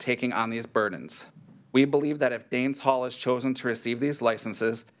staff taking on these burdens. We believe that if Danes Hall is chosen to receive these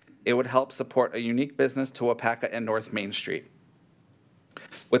licenses, it would help support a unique business to Waupaca and North Main Street.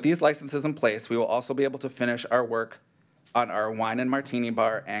 With these licenses in place, we will also be able to finish our work on our wine and martini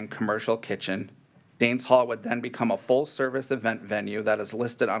bar and commercial kitchen. Danes Hall would then become a full-service event venue that is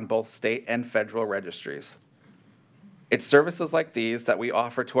listed on both state and federal registries. It's services like these that we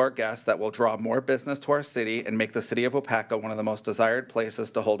offer to our guests that will draw more business to our city and make the city of Waupaca one of the most desired places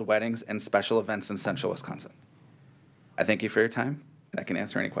to hold weddings and special events in central Wisconsin. I thank you for your time, and I can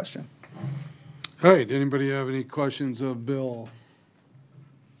answer any questions. All right, anybody have any questions of Bill?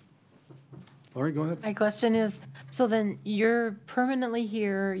 All right, go ahead. My question is, so then you're permanently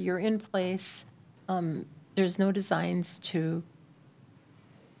here, you're in place, there's no designs to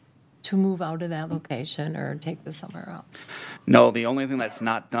move out of that location or take this somewhere else? No, the only thing that's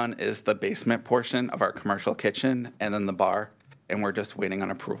not done is the basement portion of our commercial kitchen and then the bar, and we're just waiting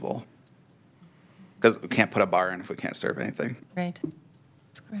on approval. Because we can't put a bar in if we can't serve anything. Right.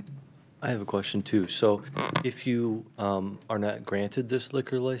 That's correct. I have a question too. So if you are not granted this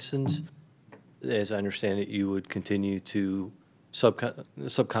liquor license, as I understand it, you would continue to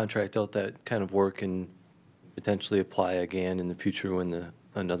subcontract out that kind of work and potentially apply again in the future when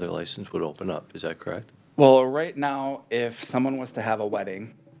another license would open up. Is that correct? Well, right now, if someone was to have a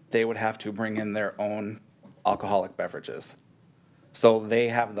wedding, they would have to bring in their own alcoholic beverages. So they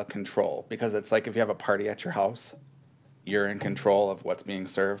have the control, because it's like if you have a party at your house, you're in control of what's being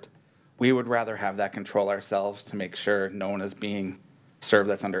served. We would rather have that control ourselves to make sure no one is being served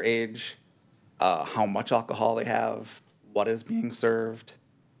that's underage, how much alcohol they have, what is being served,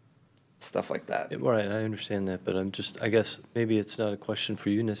 stuff like that. Right, I understand that, but I guess maybe it's not a question for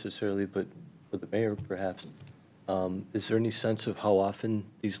you necessarily, but for the mayor perhaps. Is there any sense of how often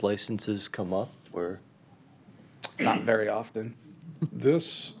these licenses come up, or? Not very often.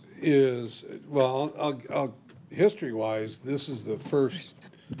 This is, well, history-wise, this is the first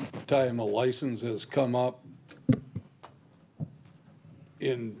time a license has come up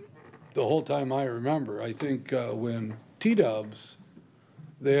in the whole time I remember. I think when T-Dubs,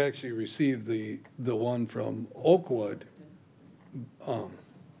 they actually received the one from Oakwood.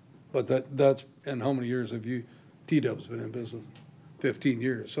 But that's, and how many years have T-Dubs been in business? 15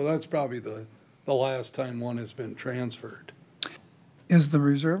 years. So that's probably the last time one has been transferred. Is the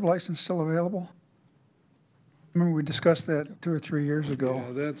reserve license still available? Remember we discussed that 2 or 3 years ago.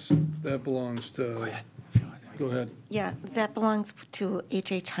 Yeah, that belongs to, go ahead. Yeah, that belongs to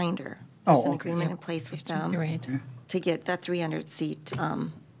H.H. Hinder. Oh, There's an okay. agreement in place with them Right. to get that 300-seat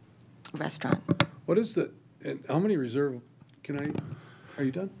restaurant. What is and how many reserve, are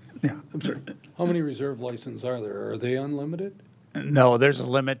you done? Yeah. I'm sorry. How many reserve licenses are there? Are they unlimited? No, there's a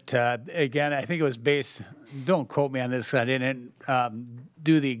limit. Again, I think it was based, don't quote me on this, I didn't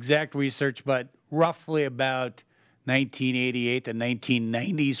do the exact research, but roughly about 1988 to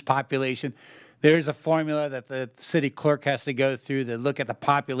 1990s population. There's a formula that the city clerk has to go through to look at the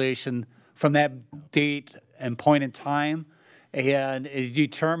population from that date and point in time, and it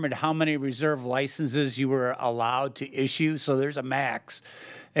determined how many reserve licenses you were allowed to issue. So there's a max.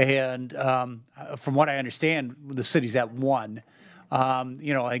 And from what I understand, the city's at 1.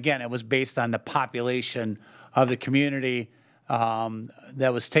 Again, it was based on the population of the community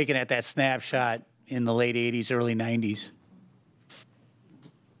that was taken at that snapshot in the late 80s, early 90s.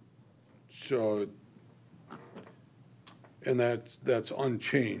 So, and that's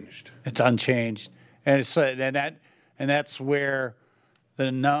unchanged. It's unchanged, and that's where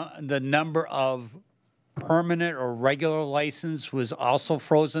the number of permanent or regular license was also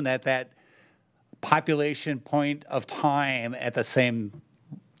frozen at that population point of time at the same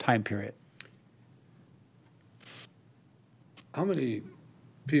time period. How many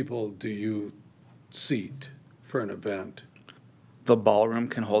people do you seat for an event? The ballroom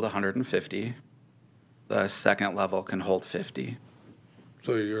can hold 150. The second level can hold 50.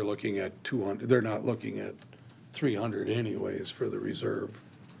 So you're looking at 200. They're not looking at 300 anyways for the reserve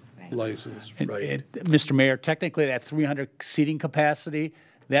license, right? Mr. Mayor, technically that 300 seating capacity,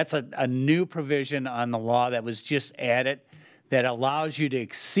 that's a new provision on the law that was just added that allows you to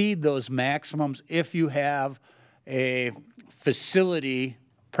exceed those maximums if you have a facility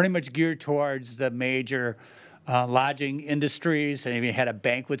pretty much geared towards the major lodging industries, and if you had a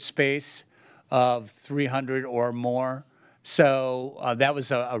banquet space of 300 or more. So that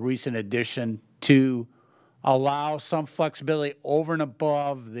was a recent addition to allow some flexibility over and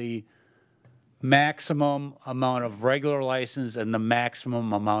above the maximum amount of regular license and the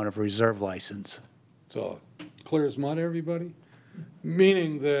maximum amount of reserve license. So clear as mud, everybody?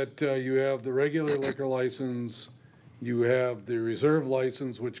 Meaning that you have the regular liquor license, you have the reserve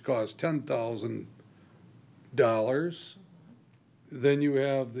license, which costs $10,000. Then you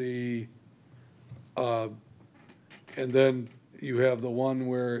have the, and then you have the one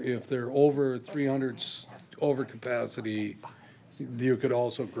where if they're over 300 over capacity, you could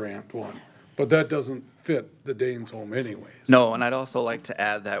also grant one. But that doesn't fit the Danes home anyways. No, and I'd also like to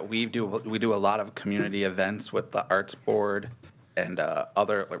add that we do a lot of community events with the Arts Board and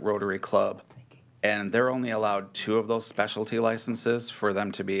other like Rotary Club, and they're only allowed 2 of those specialty licenses for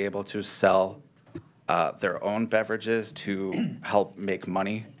them to be able to sell their own beverages to help make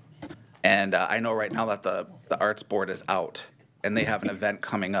money. And I know right now that the Arts Board is out, and they have an event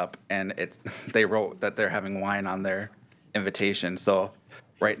coming up, and they wrote that they're having wine on their invitation. So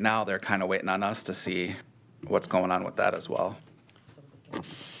right now they're kind of waiting on us to see what's going on with that as well.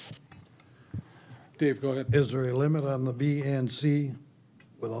 Dave, go ahead. Is there a limit on the B and C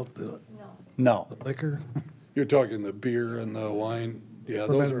without the No. liquor? You're talking the beer and the wine. Yeah, those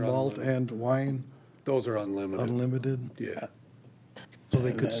Fermented are malt unlimited. and wine, Those are unlimited. unlimited? Yeah. So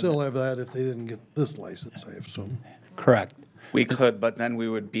they could still have that if they didn't get this license, I assume. Correct. We could, but then we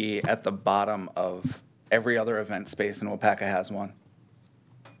would be at the bottom of every other event space, and Waupaca has one.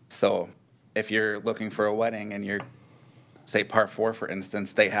 So if you're looking for a wedding and you're, say, Part 4, for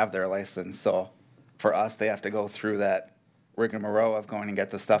instance, they have their license. So for us, they have to go through that rigmarole of going and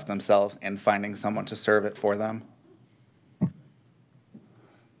get the stuff themselves and finding someone to serve it for them.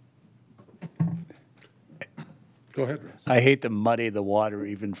 Go ahead, Russ. I hate to muddy the water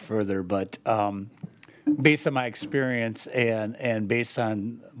even further, but based on my experience and based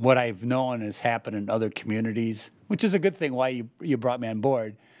on what I've known has happened in other communities, which is a good thing why you brought me on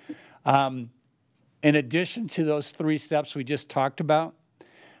board. In addition to those 3 steps we just talked about,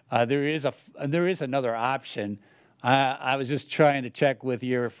 there is another option. I was just trying to check with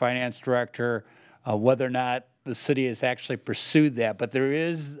your finance director whether or not the city has actually pursued that, but there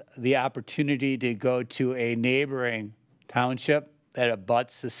is the opportunity to go to a neighboring township that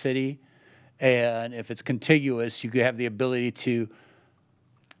abuts the city, and if it's contiguous, you could have the ability to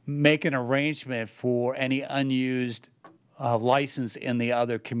make an arrangement for any unused license in the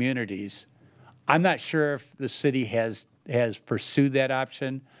other communities. I'm not sure if the city has pursued that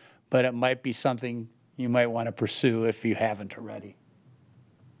option, but it might be something you might want to pursue if you haven't already.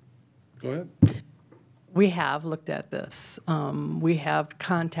 Go ahead. We have looked at this. We have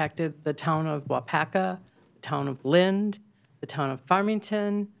contacted the town of Waupaca, the town of Lind, the town of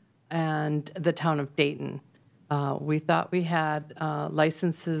Farmington, and the town of Dayton. We thought we had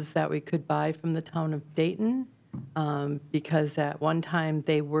licenses that we could buy from the town of Dayton because at one time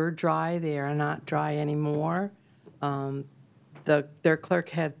they were dry. They are not dry anymore. Their clerk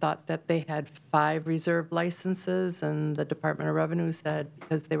had thought that they had 5 reserved licenses, and the Department of Revenue said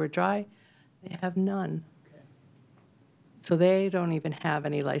because they were dry, they have none. So they don't even have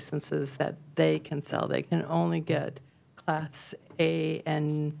any licenses that they can sell. They can only get Class A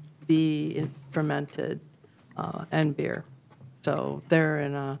and B fermented and beer. So they're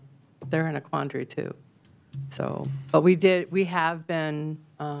in a quandary too. So, but we have been,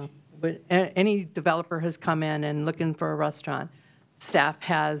 when any developer has come in and looking for a restaurant, staff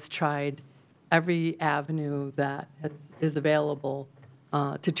has tried every avenue that is available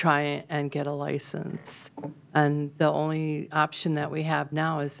to try and get a license. And the only option that we have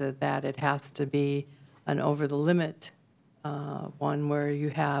now is that it has to be an over-the-limit one where you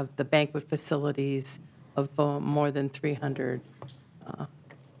have the banquet facilities of more than 300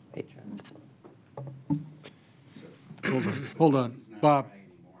 patrons. Hold on.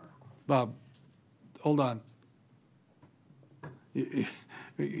 Bob, hold on.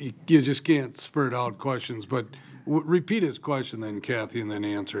 You just can't spurt out questions, but repeat his question then, Kathy, and then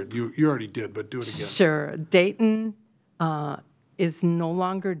answer it. You already did, but do it again. Sure. Dayton is no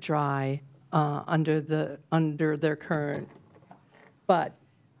longer dry under their current, but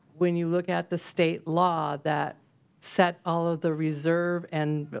when you look at the state law that set all of the reserve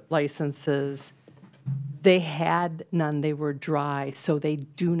and licenses, they had none. They were dry, so they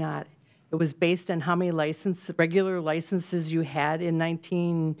do not. It was based on how many regular licenses you had in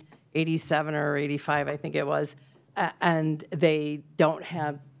 1987 or 85, I think it was, and they don't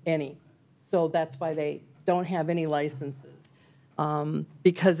have any. So that's why they don't have any licenses,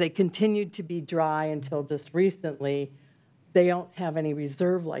 because they continued to be dry until just recently. They don't have any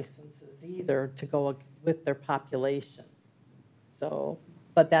reserve licenses either to go with their population. So,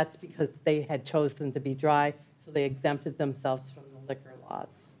 but that's because they had chosen to be dry, so they exempted themselves from the liquor laws.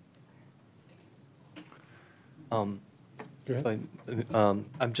 I'm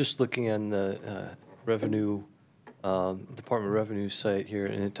just looking on the revenue, Department of Revenue site here,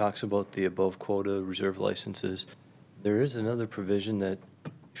 and it talks about the above quota reserve licenses. There is another provision that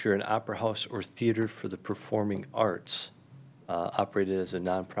if you're an opera house or theater for the performing arts, operated as a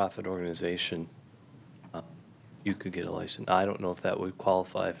nonprofit organization, you could get a license. I don't know if that would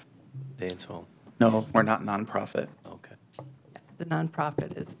qualify for Dane's Home. No, we're not nonprofit. Okay. The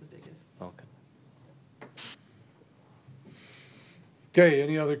nonprofit is the biggest. Okay. Okay,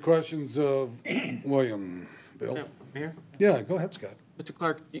 any other questions of William? Bill? Mayor? Yeah, go ahead, Scott. Mr.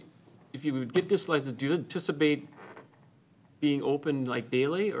 Clark, if you would get this license, do you anticipate being open like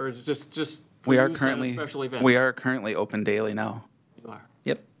daily, or is it just for We are use at a currently, special event? we are currently open daily now. You are.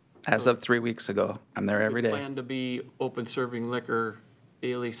 Yep. As of 3 weeks ago. I'm there every You day. plan to be open serving liquor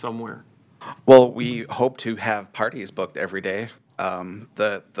daily somewhere? Well, we hope to have parties booked every day.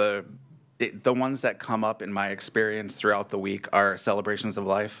 The ones that come up in my experience throughout the week are celebrations of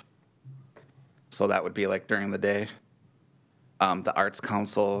life. So that would be like during the day. The Arts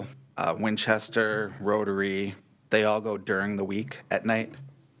Council, Winchester, Rotary, they all go during the week at night.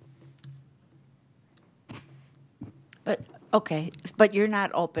 But, okay, but you're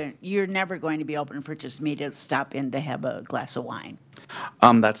not open, you're never going to be open for just me to stop in to have a glass of wine?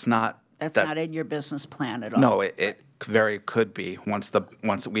 That's not. That's that- not in your business plan at all? No, it very could be once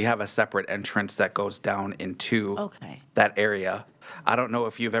we have a separate entrance that goes down into Okay. that area. I don't know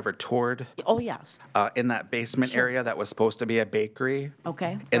if you've ever toured Oh, yes. in that basement Sure. area that was supposed to be a bakery.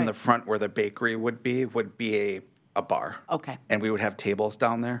 Okay. In right. the front where the bakery would be a bar. Okay. And we would have tables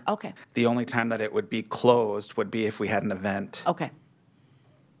down there. Okay. The only time that it would be closed would be if we had an event. Okay.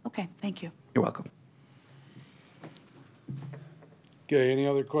 Okay, thank you. You're welcome. Okay, any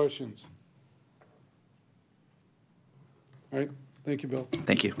other questions? All right, thank you, Bill.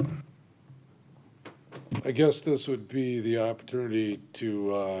 Thank you. I guess this would be the opportunity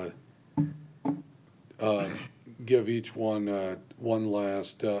to give each one one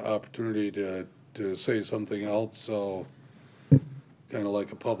last opportunity to say something else, so kind of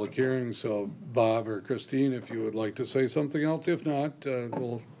like a public hearing. So Bob or Christine, if you would like to say something else. If not,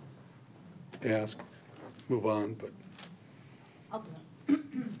 we'll ask, move on, but.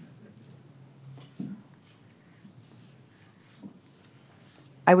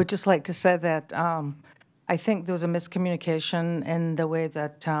 I would just like to say that I think there was a miscommunication in the way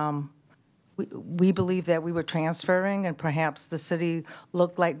that we believe that we were transferring, and perhaps the city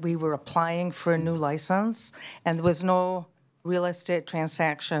looked like we were applying for a new license, and there was no real estate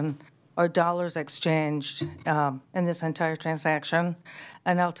transaction or dollars exchanged in this entire transaction.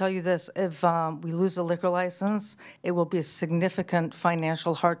 And I'll tell you this, if we lose a liquor license, it will be a significant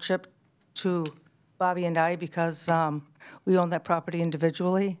financial hardship to Bobby and I, because we own that property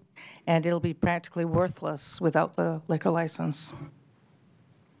individually, and it'll be practically worthless without the liquor license.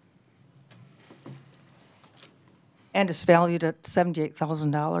 And it's valued at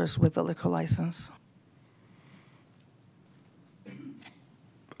 $78,000 with the liquor license.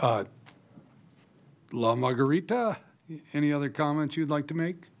 La Margarita, any other comments you'd like to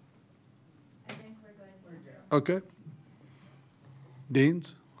make? I think we're good. Okay.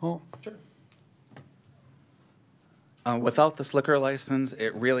 Deans? Oh, sure. Without this liquor license,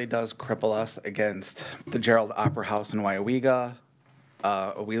 it really does cripple us against the Gerald Opera House in Waupaca.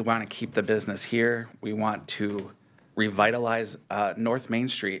 We want to keep the business here. We want to revitalize North Main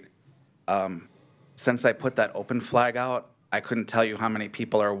Street. Since I put that open flag out, I couldn't tell you how many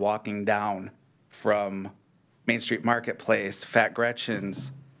people are walking down from Main Street Marketplace, Fat Gretchen's,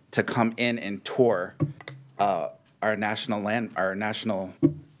 to come in and tour our national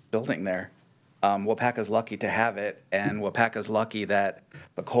building there. Waupaca's lucky to have it, and Waupaca's lucky that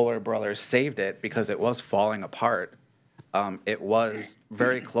the Kohler brothers saved it because it was falling apart. It was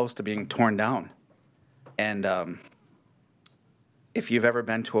very close to being torn down. And if you've ever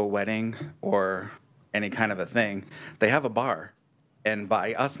been to a wedding or any kind of a thing, they have a bar. And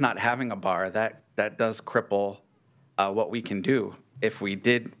by us not having a bar, that does cripple what we can do. If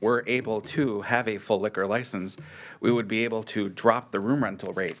were able to have a full liquor license, we would be able to drop the room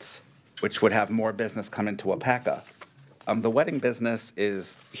rental rates, which would have more business come into Waupaca. The wedding business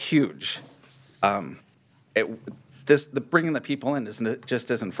is huge. Bringing the people in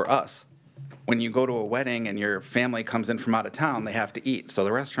just isn't for us. When you go to a wedding and your family comes in from out of town, they have to eat. So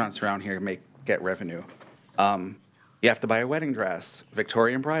the restaurants around here get revenue. You have to buy a wedding dress,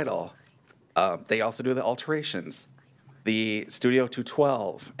 Victorian bridal. They also do the alterations, the Studio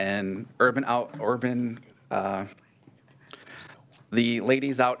 212, and the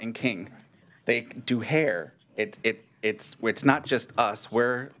ladies out in King. They do hair. It's not just us.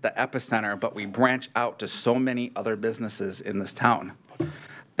 We're the epicenter, but we branch out to so many other businesses in this town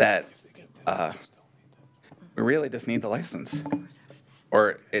that we really just need the license.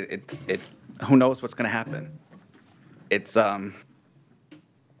 Or who knows what's going to happen. It's right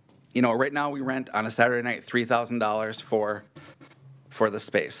now we rent on a Saturday night $3,000 for the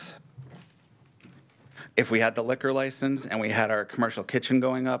space. If we had the liquor license and we had our commercial kitchen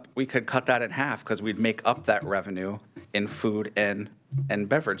going up, we could cut that in half because we'd make up that revenue in food and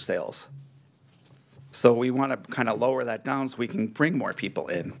beverage sales. So we want to kind of lower that down so we can bring more people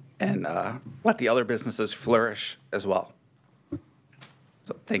in and let the other businesses flourish as well.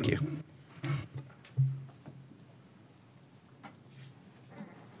 So thank you.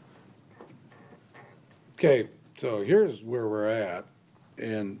 Okay, so here's where we're at.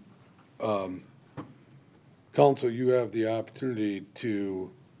 And council, you have the opportunity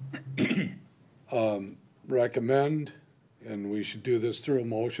to recommend, and we should do this through a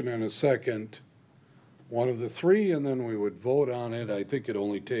motion and a second, one of the three, and then we would vote on it. I think it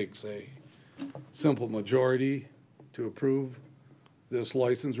only takes a simple majority to approve this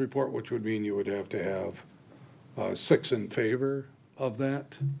license report, which would mean you would have to have 6 in favor of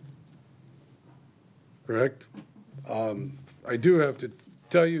that. Correct? I do have to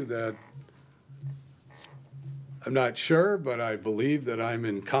tell you that I'm not sure, but I believe that I'm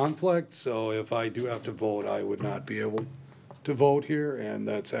in conflict, so if I do have to vote, I would not be able to vote here, and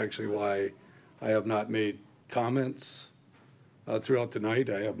that's actually why I have not made comments throughout the night.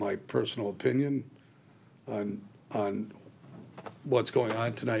 I have my personal opinion on what's going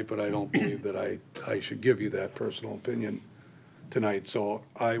on tonight, but I don't believe that I should give you that personal opinion tonight, so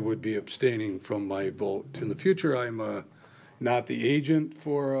I would be abstaining from my vote. In the future, I'm not the agent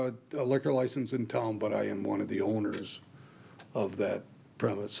for a liquor license in town, but I am one of the owners of that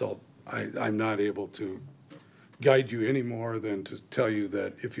premise, so I'm not able to guide you any more than to tell you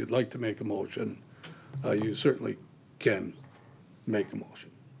that if you'd like to make a motion, you certainly can make a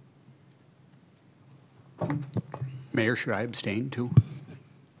motion. Mayor, should I abstain too?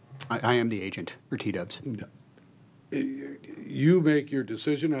 I am the agent for T-Dubs. You make your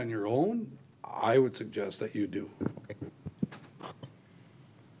decision on your own. I would suggest that you do.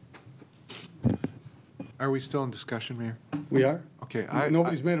 Are we still in discussion, Mayor? We are? Okay.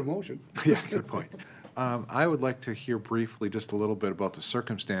 Nobody's made a motion. Yeah, good point. I would like to hear briefly just a little bit about the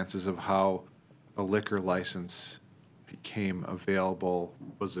circumstances of how a liquor license became available.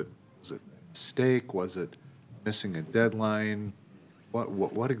 Was it a mistake? Was it missing a deadline?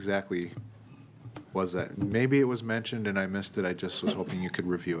 What exactly was that? Maybe it was mentioned and I missed it. I just was hoping you could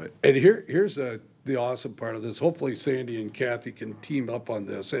review it. And here's the awesome part of this. Hopefully Sandy and Kathy can team up on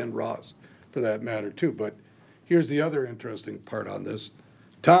this, and Ross for that matter too. But here's the other interesting part on this.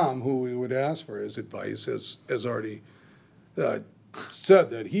 Tom, who we would ask for his advice, has already said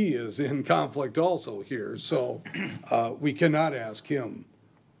that he is in conflict also here. So we cannot ask him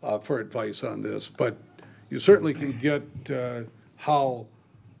for advice on this. But you certainly can get how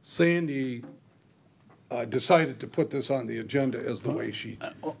Sandy decided to put this on the agenda as the way she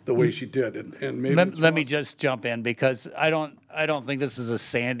did, and maybe Let me just jump in because I don't think this is a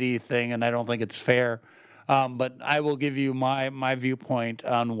Sandy thing, and I don't think it's fair. But I will give you my viewpoint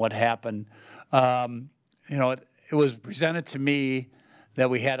on what happened. It was presented to me that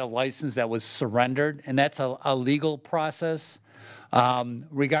we had a license that was surrendered, and that's a legal process.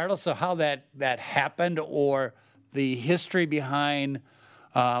 Regardless of how that happened or the history behind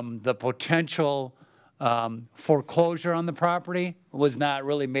the potential foreclosure on the property was not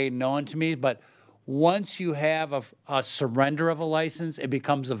really made known to me. But once you have a surrender of a license, it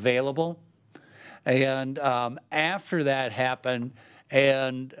becomes available. And after that happened,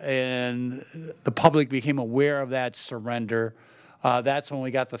 and the public became aware of that surrender, that's when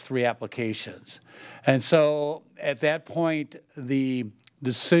we got the 3 applications. And so at that point, the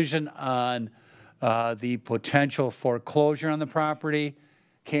decision on the potential foreclosure on the property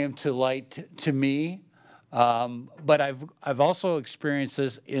came to light to me. But I've also experienced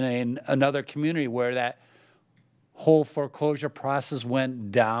this in another community where that whole foreclosure process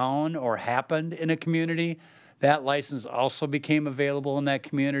went down or happened in a community. That license also became available in that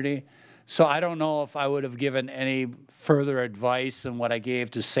community. So I don't know if I would have given any further advice than what I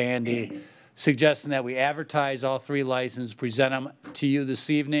gave to Sandy, suggesting that we advertise all 3 licenses, present them to you this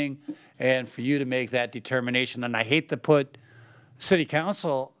evening, and for you to make that determination. And I hate to put City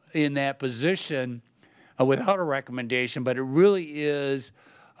Council in that position without a recommendation, but it really is,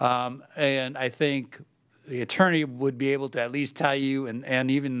 and I think the attorney would be able to at least tell you,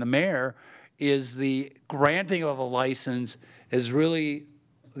 and even the mayor, is the granting of a license is really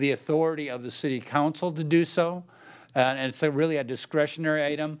the authority of the City Council to do so, and it's really a discretionary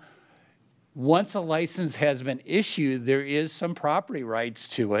item. Once a license has been issued, there is some property rights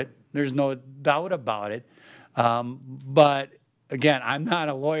to it. There's no doubt about it. But again, I'm not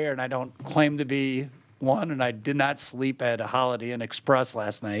a lawyer and I don't claim to be one, and I did not sleep at a Holiday Inn Express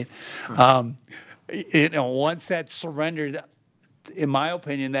last night. Once that's surrendered, in my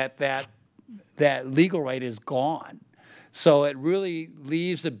opinion, that legal right is gone. So it really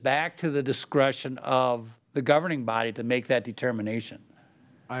leaves it back to the discretion of the governing body to make that determination.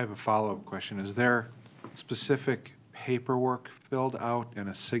 I have a follow-up question. Is there specific paperwork filled out and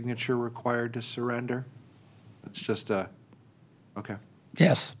a signature required to surrender? It's just a, okay.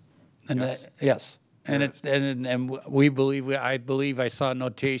 Yes. And Yes. yes. And we believe, I believe I saw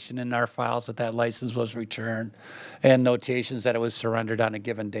notation in our files that that license was returned and notations that it was surrendered on a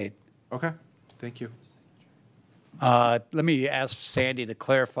given date. Okay, thank you. Let me ask Sandy to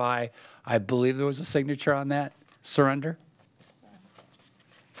clarify. I believe there was a signature on that surrender.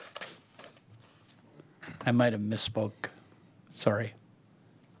 I might have misspoke. Sorry.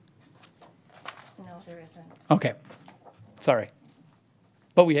 No, there isn't. Okay. Sorry.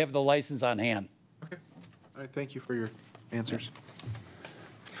 But we have the license on hand. All right, thank you for your answers.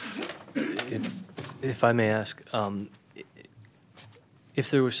 If I may ask, if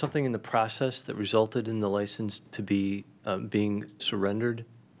there was something in the process that resulted in the license to be being surrendered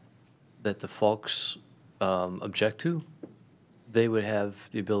that the folks object to, they would have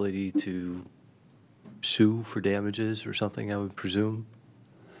the ability to sue for damages or something, I would presume?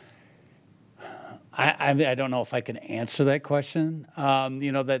 I don't know if I can answer that question.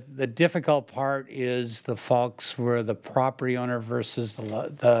 You know, that the difficult part is the folks were the property owner versus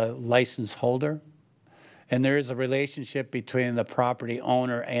the license holder. And there is a relationship between the property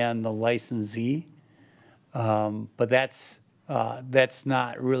owner and the licensee. But that's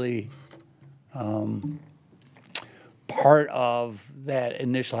not really part of that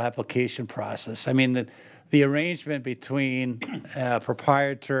initial application process. I mean, the arrangement between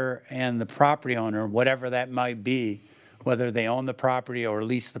proprietor and the property owner, whatever that might be, whether they own the property or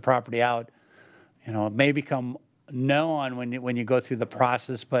lease the property out, you know, it may become known when you go through the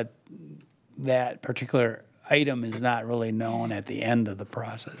process, but that particular item is not really known at the end of the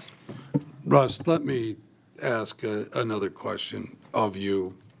process. Russ, let me ask another question of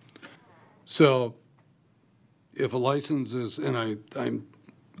you. So if a license is, and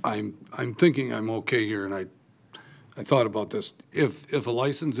I'm thinking I'm okay here, and I thought about this. If a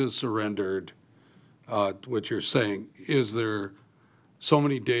license is surrendered, what you're saying, is there so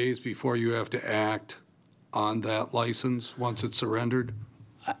many days before you have to act on that license once it's surrendered?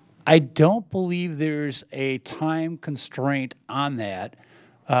 I don't believe there's a time constraint on that.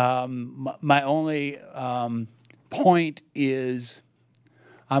 My only point is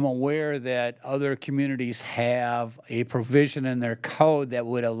I'm aware that other communities have a provision in their code that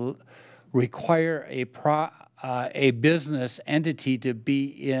would require a business entity to be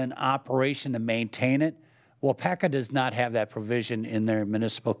in operation to maintain it. Waupaca does not have that provision in their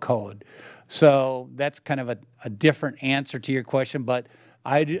municipal code. So that's kind of a different answer to your question, but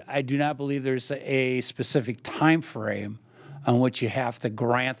I do not believe there's a specific time frame on which you have to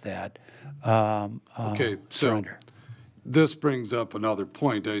grant that Okay, surrender. So this brings up another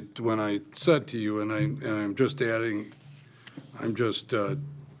point. When I said to you, and I'm just adding, I'm just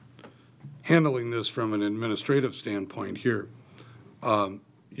handling this from an administrative standpoint here.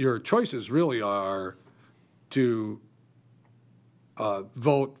 Your choices really are to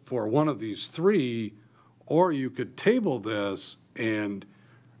vote for one of these three, or you could table this and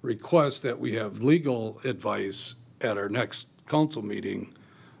request that we have legal advice at our next council meeting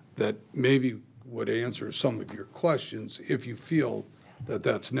that maybe would answer some of your questions if you feel that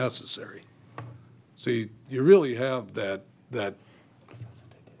that's necessary. So you really have that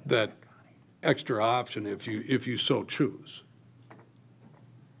extra option if you so choose.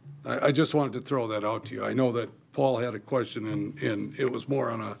 I just wanted to throw that out to you. I know that Paul had a question and it was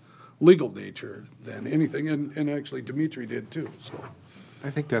more on a legal nature than anything, and actually Dimitri did too, so. I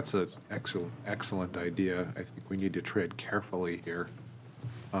think that's an excellent idea. I think we need to tread carefully here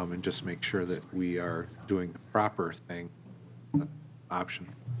and just make sure that we are doing the proper thing, option.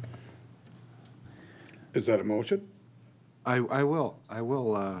 Is that a motion? I will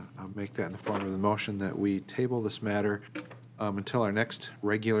make that in the form of the motion that we table this matter until our next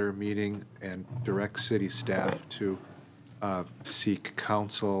regular meeting and direct city staff to seek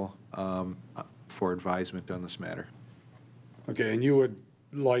counsel for advisement on this matter. Okay, and you would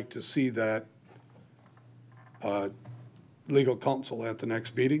like to see that legal counsel at the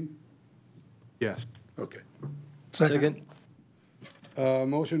next meeting? Yes. Okay. Second.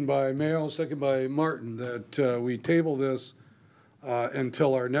 Motion by Mayo, second by Martin, that we table this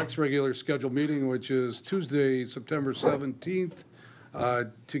until our next regular scheduled meeting, which is Tuesday, September 17th,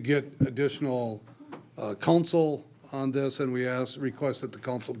 to get additional counsel on this, and we request that the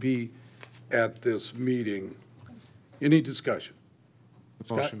council be at this meeting. Any discussion?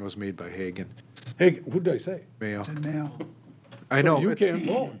 The motion was made by Hagan. Hagan, who did I say? Mayo. Now. I know. You can't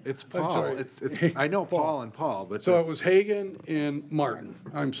vote. It's I'm Paul. sorry. It's I know Paul and Paul, but So it was Hagan and Martin.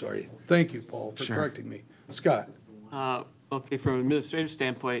 I'm sorry. Thank you, Paul, for Sure. correcting me. Scott? Okay, from an administrative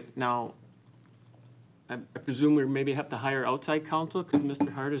standpoint, now, I presume we maybe have to hire outside counsel because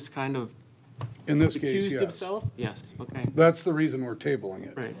Mr. Hart is kind of In this case, accused yes. himself? Yes, okay. That's the reason we're tabling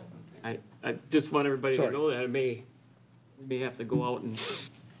it. Right. I just want everybody Sorry. to know that we may have to go out and.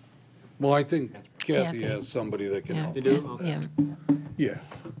 Well, I think Kathy Kathy. has somebody that can help. You do? with Okay. that. Yeah.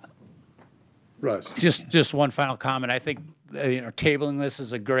 Russ? Just one final comment. I think, tabling this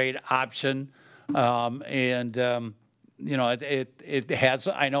is a great option. It has,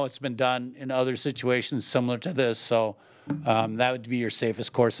 I know it's been done in other situations similar to this, so that would be your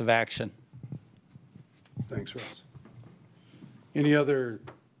safest course of action. Thanks, Russ. Any other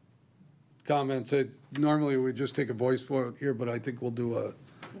comments? Normally, we just take a voice vote here, but I think we'll do a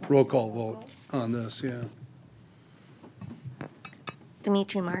roll call vote on this, yeah.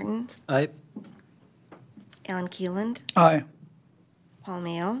 Dimitri Martin, Aye. Alan Keeland, Aye. Paul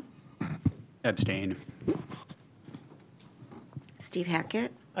Mayo, Abstain. Steve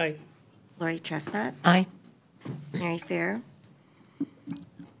Hackett, Aye. Lori Chestnut, Aye. Mary Fair,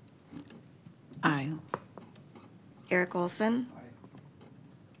 Aye. Eric Olson,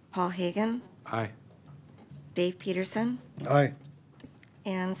 Paul Hagan, Aye. Dave Peterson, Aye.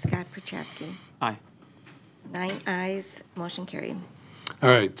 and Scott Prochatsky. Aye. 9 ayes, motion carried. All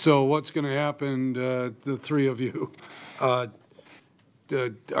right, so what's going to happen, the three of you? Our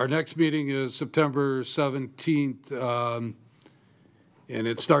next meeting is September 17th, and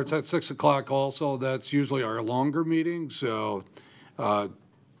it starts at 6 o'clock also. That's usually our longer meeting, so,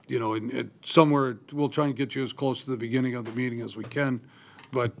 somewhere, we'll try and get you as close to the beginning of the meeting as we can,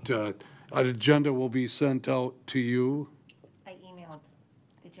 but an agenda will be sent out to you, I emailed.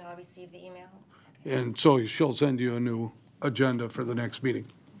 Did you all receive the email? and so she'll send you a new agenda for the next meeting.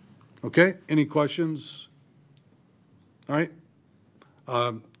 Okay, any questions? All right.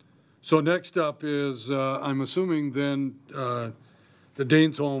 So next up is, I'm assuming then, the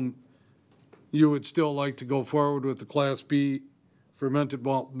Danes Home, you would still like to go forward with the Class B fermented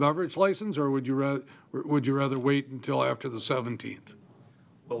malt beverage license, or would you rather wait until after the 17th?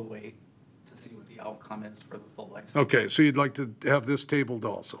 We'll wait to see what the outcome is for the full license. Okay, so you'd like to have this tabled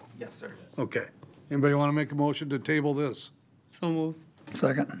also? Yes, sir. Okay. Anybody want to make a motion to table this? So move.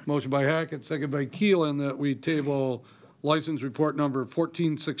 Second. Motion by Hackett, second by Keelan, that we table license report number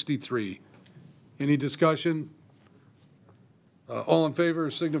 1463. Any discussion? All in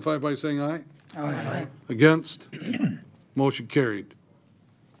favor signify by saying aye. Aye. Against? Motion carried.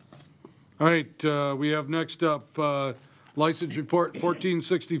 All right, we have next up license report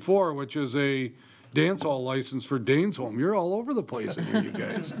 1464, which is a dance hall license for Danes Home. You're all over the place in here, you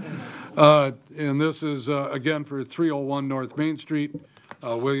guys. And this is, again, for 301 North Main Street.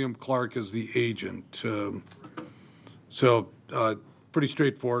 William Clark is the agent. So pretty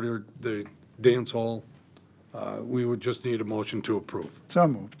straightforward, the dance hall. We would just need a motion to approve. So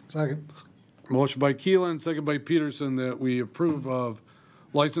moved. Second. Motion by Keelan, second by Peterson, that we approve of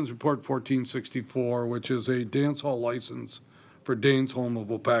license report 1464, which is a dance hall license for Danes Home of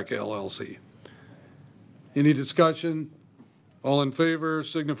Waupaca LLC. Any discussion? All in favor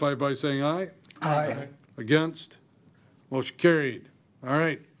signify by saying aye. Aye. Against? Motion carried. All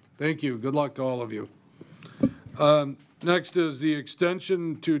right, thank you. Good luck to all of you. Next is the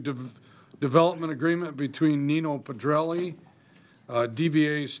extension to development agreement between Nino Pedrelli,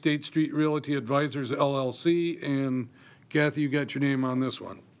 DBA State Street Realty Advisors LLC, and Kathy, you got your name on this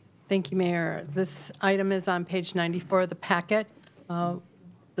one. Thank you, Mayor. This item is on page 94 of the packet.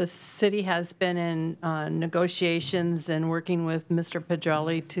 The city has been in negotiations and working with Mr.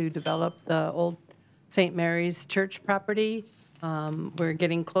 Pedrelli to develop the old St. Mary's Church property. We're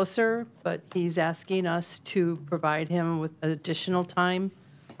getting closer, but he's asking us to provide him with additional time.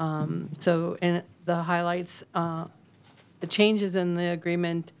 So in the highlights, the changes in the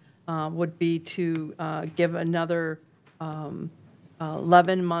agreement would be to give another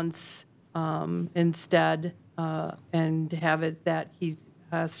 11 months instead, and have it that he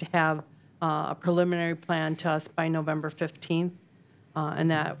has to have a preliminary plan to us by November 15th,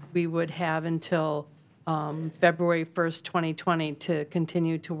 and that we would have until February 1st, 2020 to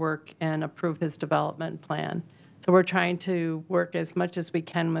continue to work and approve his development plan. So we're trying to work as much as we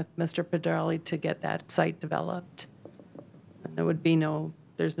can with Mr. Pedrelli to get that site developed. And there would be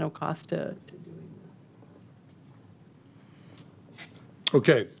there's no cost to doing this.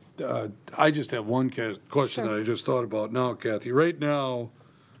 Okay, I just have one question that I just thought about now, Kathy. Right now,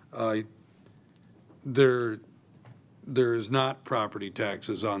 there is not property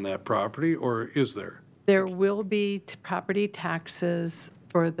taxes on that property, or is there? There will be property taxes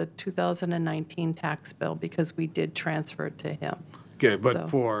for the 2019 tax bill because we did transfer it to him. Okay, but So-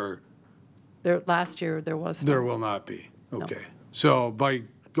 for, Last year, there was there no. will not be. Okay. So by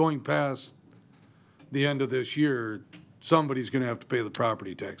going past the end of this year, somebody's going to have to pay the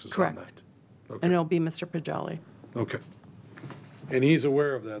property taxes on Correct. that. And it'll be Mr. Pagelli. Okay. And he's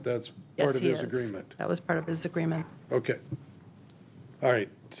aware of that. That's Yes, part of he his is. agreement. That was part of his agreement. Okay. All right.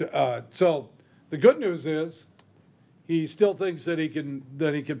 So the good news is he still thinks that he can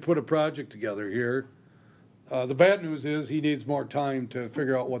put a project together here. The bad news is he needs more time to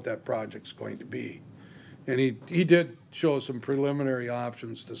figure out what that project's going to be. And he did show some preliminary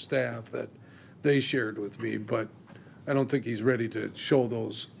options to staff that they shared with me, but I don't think he's ready to show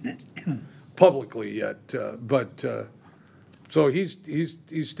those publicly yet. So he's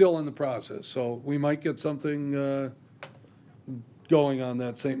still in the process. So we might get something going on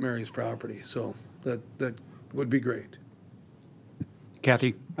that St. Mary's property. So that would be great.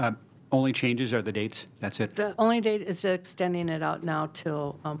 Kathy, only changes are the dates? That's it? The only date is extending it out now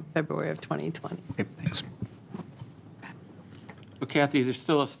till February of 2020. Okay, thanks. So Kathy, there's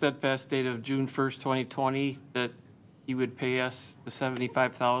still a steadfast date of June 1st, 2020, that he would pay us the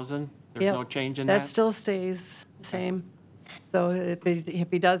 $75,000? There's Yep. no change in That that? still stays the same. So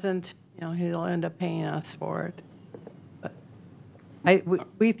if he doesn't, he'll end up paying us for it. But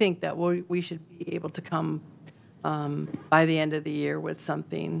we think that we should be able to come by the end of the year with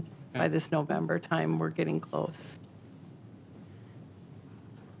something. By this November time, we're getting close.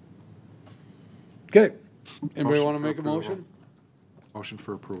 Okay. Anybody Motion want to for make a approval. motion? Motion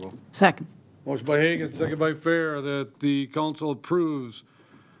for approval. Second. Motion by Hagan, second by Fair, that the council approves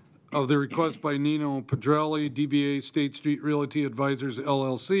of the request by Nino Pedrelli, DBA State Street Realty Advisors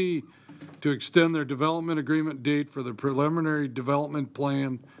LLC, to extend their development agreement date for the preliminary development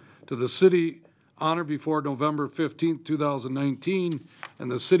plan to the city on or before November 15th, 2019,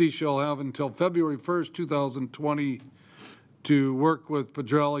 and the city shall have until February 1st, 2020 to work with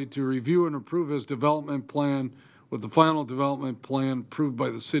Pedrelli to review and approve his development plan, with the final development plan approved by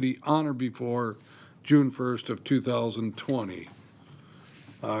the city on or before June 1st of 2020.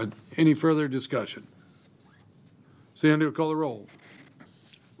 Any further discussion? Sandy will call the roll.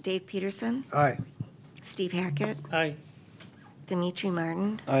 Dave Peterson, Aye. Steve Hackett, Aye. Dimitri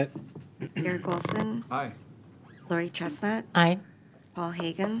Martin, Aye. Eric Olson, Aye. Lori Chestnut, Aye. Paul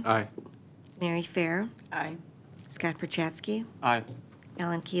Hagan, Aye. Mary Fair, Aye. Scott Perchatsky, Aye.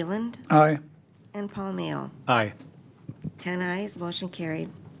 Alan Keeland, Aye. and Paul Mayo. Aye. 10 ayes, motion carried.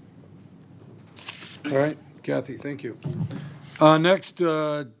 All right, Kathy, thank you. Next,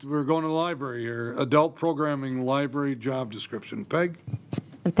 we're going to the library here. Adult Programming Library Job Description. Peg?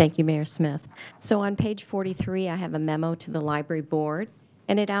 And thank you, Mayor Smith. So on page 43, I have a memo to the library board,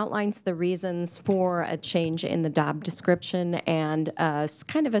 and it outlines the reasons for a change in the job description and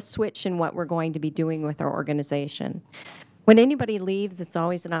kind of a switch in what we're going to be doing with our organization. When anybody leaves, it's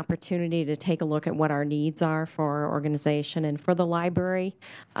always an opportunity to take a look at what our needs are for our organization. And for the library,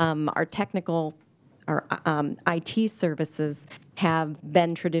 our technical our IT services have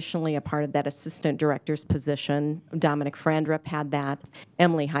been traditionally a part of that assistant director's position. Dominic Frandrup had that.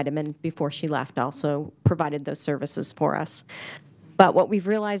 Emily Heidemann, before she left, also provided those services for us. But what we've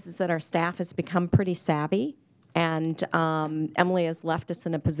realized is that our staff has become pretty savvy, and Emily has left us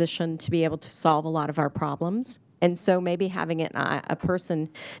in a position to be able to solve a lot of our problems. And so maybe having a person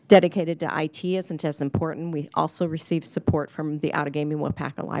dedicated to IT isn't as important. We also receive support from the Outagamie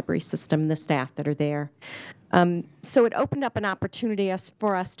Waupaca Library System, the staff that are there. So it opened up an opportunity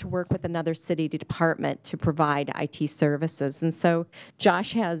for us to work with another city department to provide IT services. And so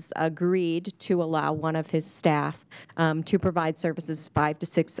Josh has agreed to allow one of his staff to provide services 5 to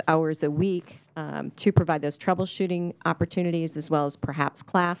 6 hours a week to provide those troubleshooting opportunities, as well as perhaps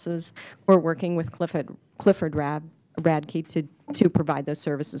classes. We're working with Clifford Radke to provide those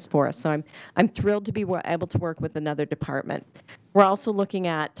services for us. So I'm thrilled to be able to work with another department. We're also looking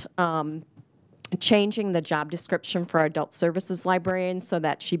at changing the job description for our adult services librarian so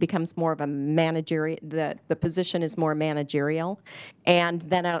that she becomes more of a managerial, the position is more managerial. And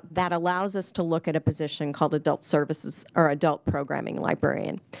then that allows us to look at a position called adult services or adult programming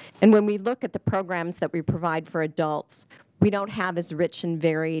librarian. And when we look at the programs that we provide for adults, we don't have as rich and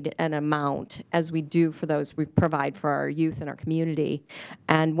varied an amount as we do for those we provide for our youth in our community.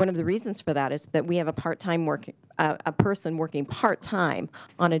 And one of the reasons for that is that we have a person working part-time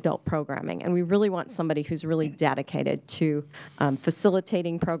on adult programming. And we really want somebody who's really dedicated to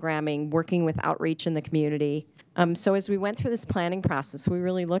facilitating programming, working with outreach in the community. So as we went through this planning process, we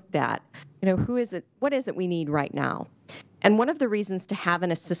really looked at, what is it we need right now? And one of the reasons to have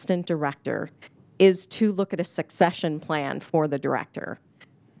an assistant director is to look at a succession plan for the director.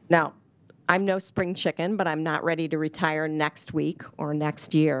 Now, I'm no spring chicken, but I'm not ready to retire next week or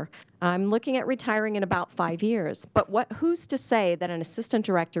next year. I'm looking at retiring in about 5 years. But who's to say that an assistant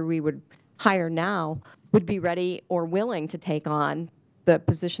director we would hire now would be ready or willing to take on the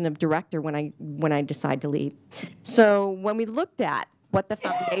position of director when I decide to leave. So when we looked at what the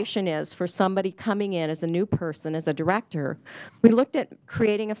foundation is for somebody coming in as a new person, as a director, we looked at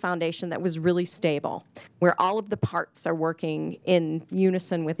creating a foundation that was really stable, where all of the parts are working in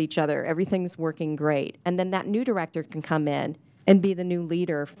unison with each other. Everything's working great. And then that new director can come in and be the new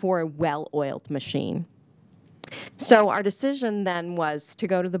leader for a well-oiled machine. So our decision then was to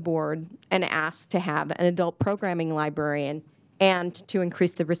go to the board and ask to have an adult programming librarian and to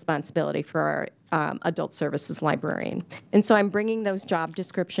increase the responsibility for our adult services librarian. And so I'm bringing those job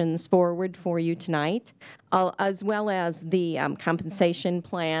descriptions forward for you tonight, as well as the compensation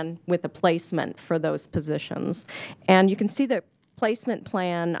plan with a placement for those positions. And you can see the placement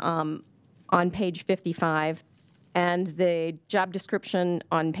plan on page 55 and the job description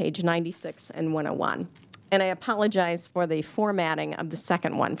on page 96 and 101. And I apologize for the formatting of the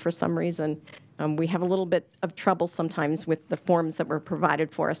second one. For some reason, we have a little bit of trouble sometimes with the forms that were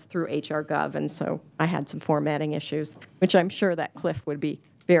provided for us through HR Gov, and so I had some formatting issues, which I'm sure that Cliff would be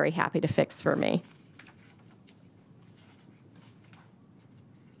very happy to fix for me.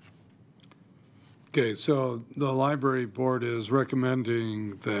 Okay, so the library board is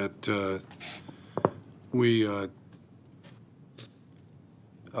recommending that we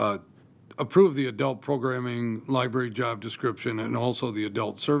approve the adult programming library job description and also the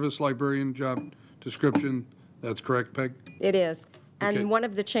adult service librarian job description. That's correct, Peg? It is. And Okay. one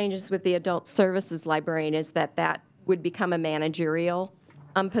of the changes with the adult services librarian is that that would become a managerial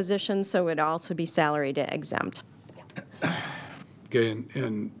position, so it would also be salaried exempt. Okay,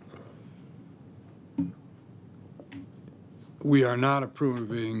 and we are not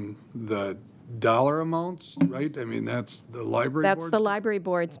approving the dollar amounts, right? I mean, that's the library That's board's the library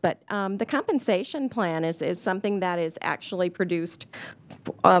boards, but the compensation plan is something that is actually produced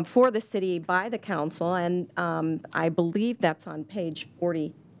for the city by the council, and I believe that's on page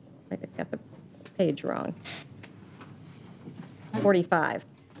 40. I got the page wrong. 45,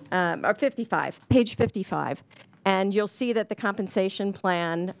 or 55, page 55. And you'll see that the compensation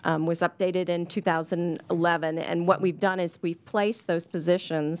plan was updated in 2011, and what we've done is we've placed those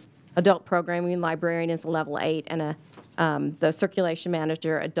positions. Adult programming librarian is a level 8, and the circulation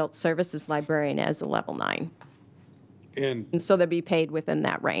manager, adult services librarian, is a level 9. And And so they'll be paid within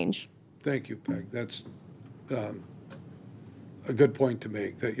that range. thank you, Peg. That's a good point to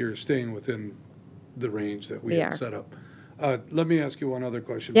make, that you're staying within the range that we We had are. set up. Let me ask you one other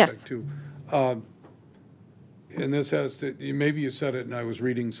question, Yes. Peg, too. And this has to, maybe you said it and I was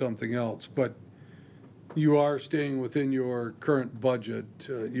reading something else, but you are staying within your current budget.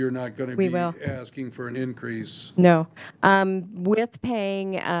 You're not going to We be will. asking for an increase. No. With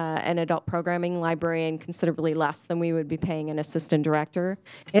paying an adult programming librarian considerably less than we would be paying an assistant director,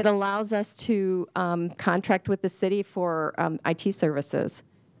 it allows us to contract with the city for IT services.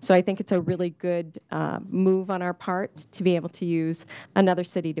 So I think it's a really good move on our part to be able to use another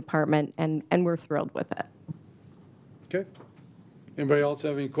city department, and we're thrilled with it. Okay. Anybody else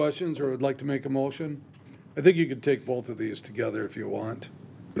have any questions or would like to make a motion? I think you could take both of these together if you want,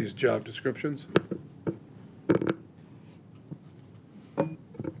 these job descriptions.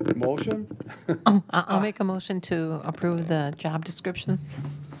 Motion? I'll make a motion to approve the job descriptions.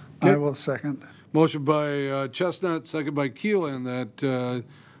 I will second. Motion by Chestnut, second by Keelan, that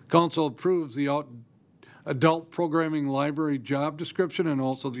council approves the adult programming library job description and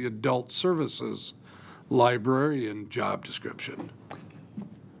also the adult services librarian job description.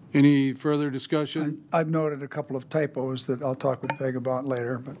 Any further discussion? I've noted a couple of typos that I'll talk with Peg about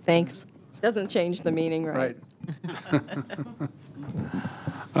later, but. Thanks. Doesn't change the meaning, right?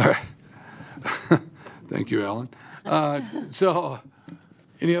 All right. Thank you, Alan. So,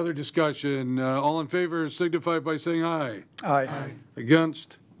 any other discussion? All in favor signify by saying aye. Aye.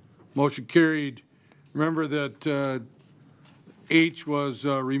 Against? Motion carried. Remember that H was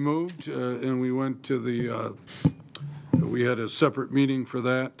removed, and we went to the, we had a separate meeting for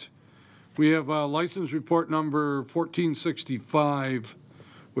that. We have license report number 1465,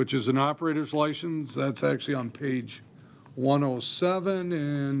 which is an operator's license. That's actually on page 107,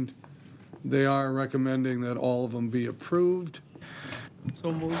 and they are recommending that all of them be approved.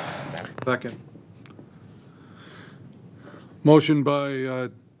 So moved. Second. Motion by,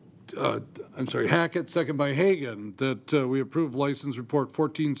 Hackett, second by Hagan, that we approve license report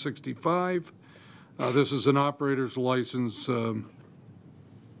 1465. This is an operator's license.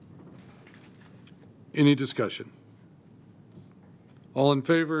 Any discussion? All in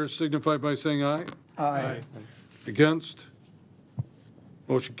favor signify by saying aye. Aye. Against?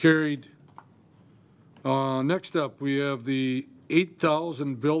 Motion carried. Next up, we have the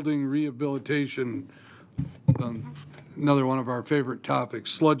 8,000 building rehabilitation, another one of our favorite topics,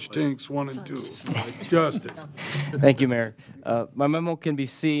 sludge tanks 1 and 2. Justin. Thank you, Mayor. My memo can be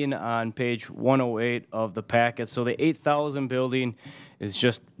seen on page 108 of the packet. So the 8,000 building is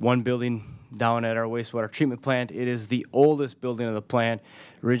just one building down at our wastewater treatment plant. It is the oldest building of the plant,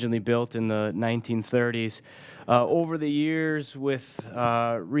 originally built in the 1930s. Over the years, with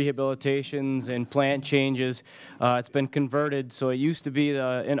rehabilitations and plant changes, it's been converted. So it used to be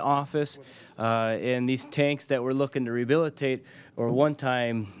an office, and these tanks that we're looking to rehabilitate were one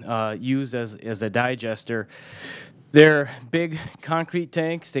time used as a digester. They're big concrete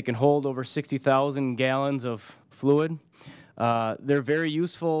tanks. They can hold over 60,000 gallons of fluid. They're very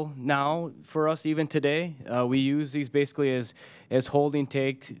useful now for us even today. We use these basically as holding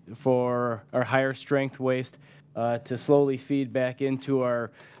tanks for our higher strength waste to slowly feed back into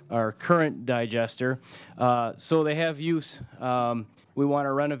our current digester. So they have use. We want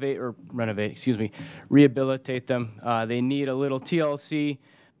to rehabilitate them. They need a little TLC.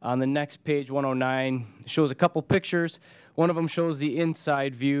 On the next page, 109, shows a couple pictures. One of them shows the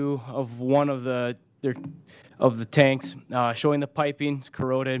inside view of one of the tanks, showing the piping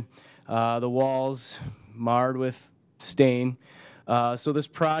corroded, the walls marred with stain. So this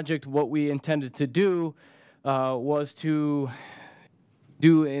project, what we intended to do was to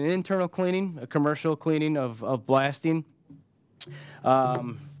do an internal cleaning, a commercial cleaning of blasting,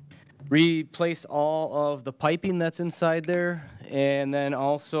 replace all of the piping that's inside there, and then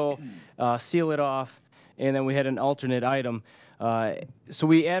also seal it off, and then we had an alternate item. So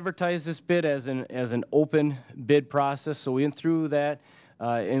we advertised this bid as an open bid process, so we went through that,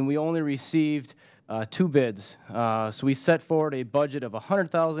 and we only received 2 bids. So we set forward a budget of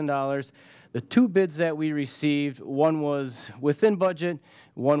 $100,000. The 2 bids that we received, one was within budget,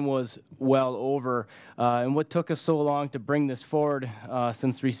 one was well over. And what took us so long to bring this forward,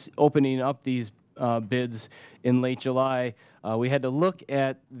 since opening up these bids in late July, we had to look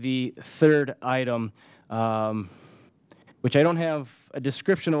at the 3rd item, which I don't have a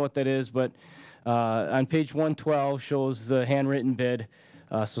description of what that is, but on page 112 shows the handwritten bid.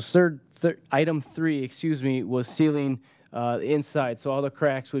 So item 3, was sealing inside. So all the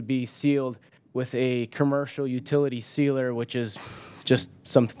cracks would be sealed with a commercial utility sealer, which is just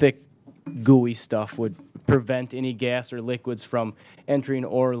some thick, gooey stuff, would prevent any gas or liquids from entering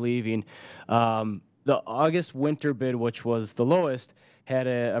or leaving. The August winter bid, which was the lowest, had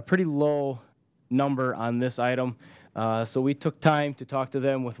a pretty low number on this item. So we took time to talk to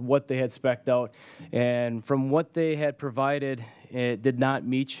them with what they had spec'd out, and from what they had provided, it did not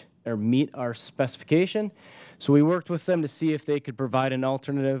meet our specification. So we worked with them to see if they could provide an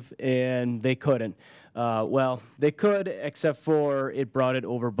alternative, and they couldn't. Well, they could, except for it brought it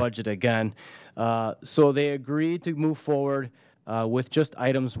over budget again. So they agreed to move forward with just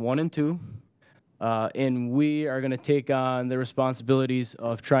items 1 and 2. And we are going to take on the responsibilities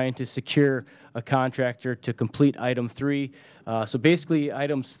of trying to secure a contractor to complete item 3. So basically,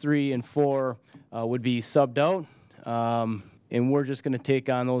 items 3 and 4 would be subbed out, and we're just going to take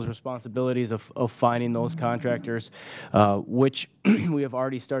on those responsibilities of finding those contractors, which we have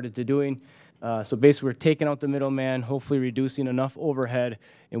already started to doing. So basically, we're taking out the middleman, hopefully reducing enough overhead,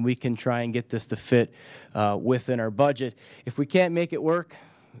 and we can try and get this to fit within our budget. If we can't make it work,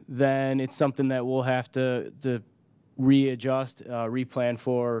 then it's something that we'll have to readjust, replan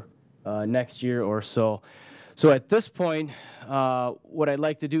for next year or so. So at this point, what I'd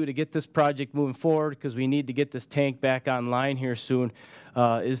like to do to get this project moving forward, because we need to get this tank back online here soon,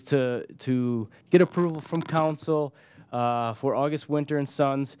 is to get approval from council for August Winter and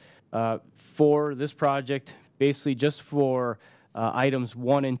Sons for this project, basically just for items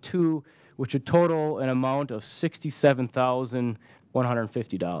 1 and 2, which would total an amount of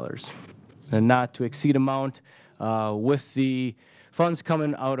 $67,150, and not to exceed amount, with the funds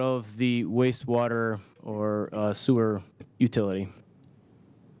coming out of the wastewater or sewer utility.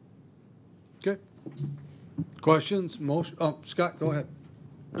 Okay. Questions? Motion? Oh, Scott, go ahead.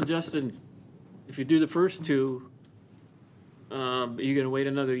 Well, Justin, if you do the first 2, are you going to wait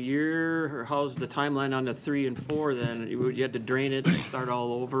another year, or how's the timeline on the 3 and 4 then? You had to drain it and start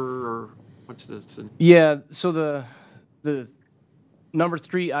all over, or what's this? Yeah, so the number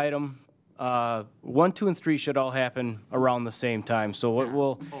 3 item, 1, 2, and 3 should all happen around the same time. So what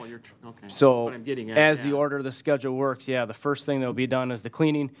will? Oh, you're okay. So what I'm getting at, as the order of the schedule works, yeah, the first thing that will be done is the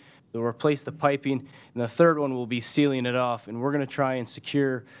cleaning. They'll replace the piping, and the third one will be sealing it off. And we're going to try and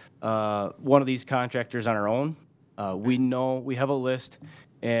secure one of these contractors on our own. We know we have a list,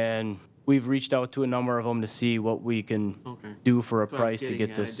 and we've reached out to a number of them to see what we can do for a That's what I was price to getting get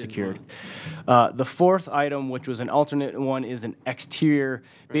at. this I didn't secured. The fourth item, which was an alternate one, is an exterior.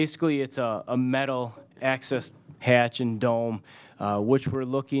 Basically, it's a metal access hatch and dome, which we're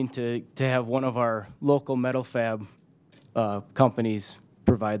looking to have one of our local metal fab companies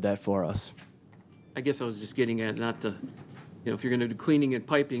provide that for us. I guess I was just getting at not to, if you're gonna do cleaning and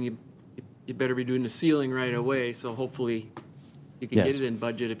piping, you better be doing the ceiling right away, so hopefully you can Yes. get it in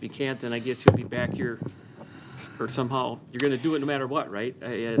budget. If you can't, then I guess you'll be back here, or somehow, you're gonna do it no matter what, right?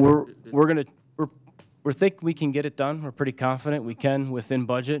 We're think we can get it done. We're pretty confident we can within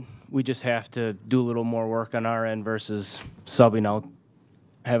budget. We just have to do a little more work on our end versus subbing out,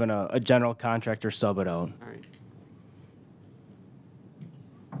 having a general contractor sub it out. All right.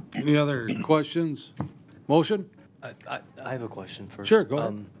 Any other questions? Motion? I have a question first. Sure, go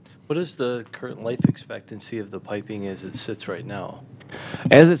ahead. What is the current life expectancy of the piping as it sits right now?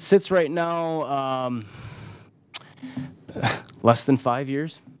 As it sits right now, less than 5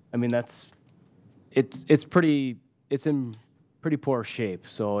 years. I mean, it's in pretty poor shape.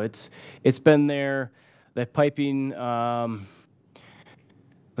 So it's been there. The piping,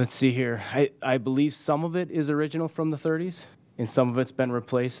 let's see here. I believe some of it is original from the 30s, and some of it's been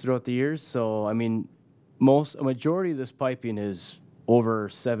replaced throughout the years. So I mean, a majority of this piping is over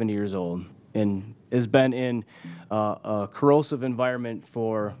 70 years old and has been in a corrosive environment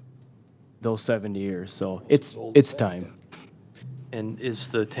for those 70 years. So it's time. And is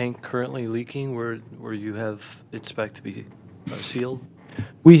the tank currently leaking where you have it spec to be sealed?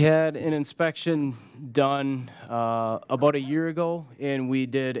 We had an inspection done about a year ago, and we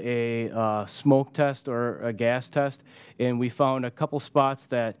did a smoke test or a gas test, and we found a couple spots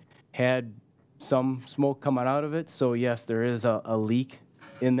that had some smoke coming out of it. So yes, there is a leak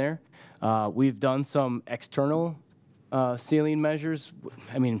in there. We've done some external sealing measures,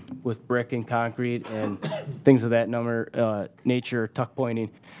 I mean, with brick and concrete and things of that nature, tuck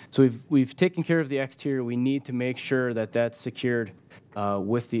pointing. So we've taken care of the exterior. We need to make sure that that's secured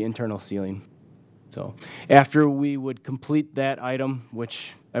with the internal sealing. So after we would complete that item,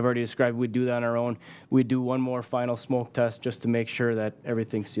 which I've already described, we'd do that on our own. We'd do one more final smoke test just to make sure that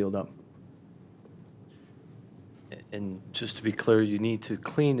everything's sealed up. And just to be clear, you need to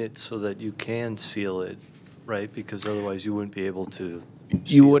clean it so that you can seal it, right? Because otherwise you wouldn't be able to.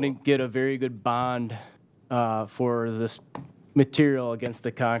 You wouldn't get a very good bond for this material against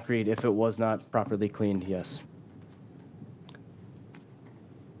the concrete if it was not properly cleaned, yes.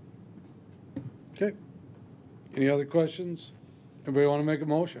 Okay. Any other questions? Anybody want to make a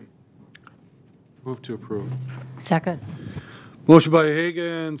motion? Move to approve. Second. Motion by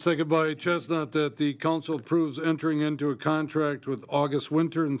Hagan, second by Chestnut, that the council approves entering into a contract with August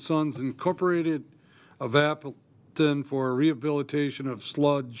Winter and Sons Incorporated of Appleton for rehabilitation of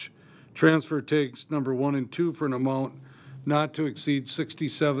sludge transfer tanks number 1 and 2 for an amount not to exceed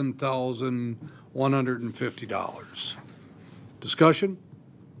 $67,150. Discussion?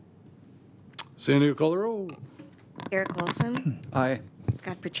 Sandy O'Colero? Eric Olson, Aye.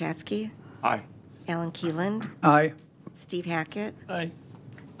 Scott Perchatsky, Aye. Alan Keeland, Aye. Steve Hackett, Aye.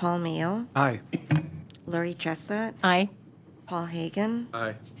 Paul Mayo, Aye. Lori Chestnut, Aye. Paul Hagan,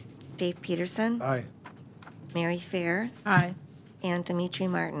 Aye. Dave Peterson, Aye. Mary Fair, Aye. and Dimitri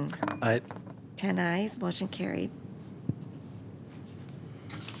Martin. I 10 ayes, motion carried.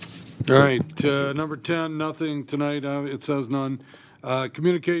 All right, number 10, nothing tonight, it says none.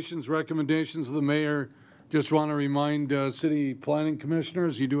 Communications, recommendations of the mayor. Just want to remind city planning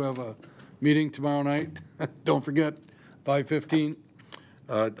commissioners, you do have a meeting tomorrow night. Don't forget, 5:15.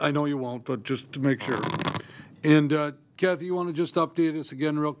 I know you won't, but just to make sure. And Kathy, you want to just update us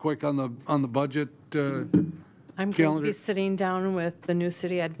again real quick on the budget I'm going to calendar? be sitting down with the new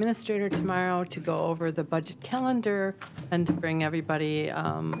city administrator tomorrow to go over the budget calendar and to bring everybody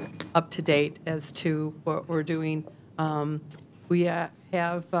up to date as to what we're doing. We have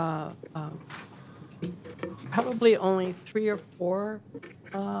probably only 3 or 4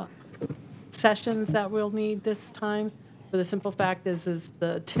 sessions that we'll need this time. For the simple fact is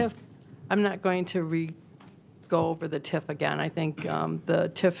the TIF, I'm not going to go over the TIF again. I think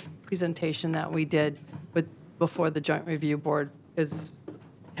the TIF presentation that we did before the Joint Review Board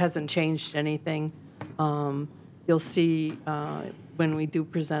hasn't changed anything. You'll see when we do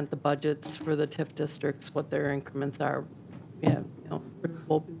present the budgets for the TIF districts, what their increments are. Yeah,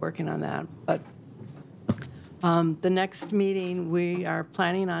 we'll be working on that. But the next meeting, we are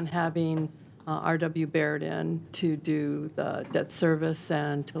planning on having R.W. Baird in to do the debt service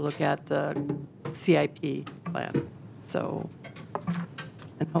and to look at the CIP plan. So,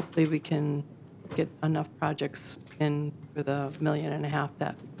 and hopefully we can get enough projects in for the $1.5 million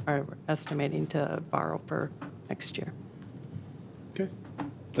that are estimating to borrow for next year. Okay.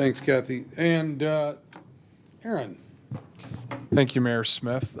 Thanks, Kathy. And Aaron. Thank you, Mayor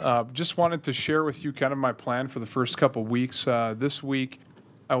Smith. Just wanted to share with you kind of my plan for the first couple weeks. This week,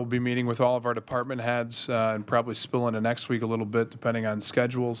 I will be meeting with all of our department heads and probably spill into next week a little bit, depending on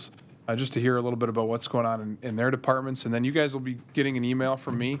schedules, just to hear a little bit about what's going on in their departments. And then you guys will be getting an email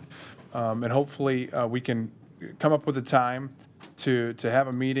from me, and hopefully we can come up with a time to have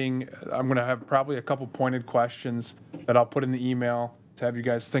a meeting. I'm going to have probably a couple pointed questions that I'll put in the email to have you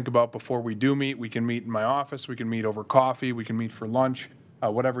guys think about before we do meet. We can meet in my office, we can meet over coffee, we can meet for lunch,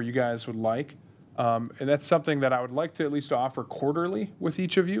 whatever you guys would like. And that's something that I would like to at least offer quarterly with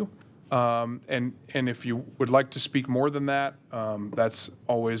each of you. And if you would like to speak more than that, that's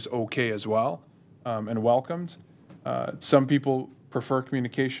always okay as well, and welcomed. Some people prefer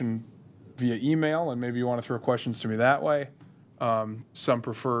communication via email, and maybe you want to throw questions to me that way. Some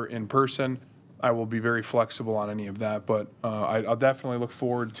prefer in person. I will be very flexible on any of that, but I'll definitely look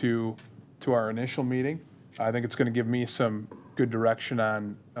forward to our initial meeting. I think it's going to give me some good direction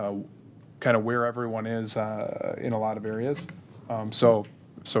on kind of where everyone is in a lot of areas. So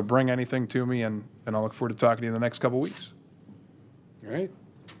bring anything to me, and I'll look forward to talking to you in the next couple of weeks. All right.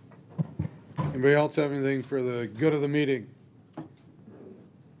 Anybody else have anything for the good of the meeting?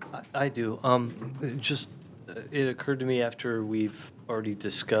 I do. It occurred to me after we've already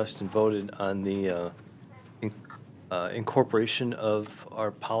discussed and voted on the incorporation of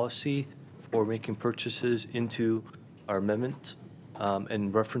our policy for making purchases into our amendment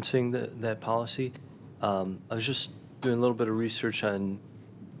and referencing that policy. I was just doing a little bit of research on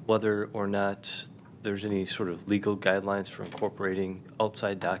whether or not there's any sort of legal guidelines for incorporating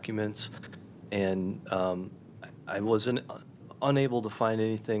outside documents, and I wasn't unable to find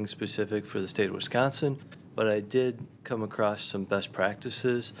anything specific for the state of Wisconsin, but I did come across some best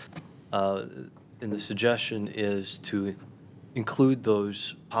practices, and the suggestion is to include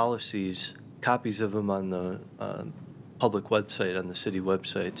those policies, copies of them on the public website, on the city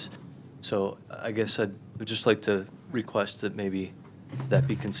websites. So I guess I'd just like to request that maybe that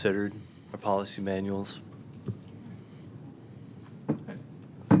be considered, our policy manuals.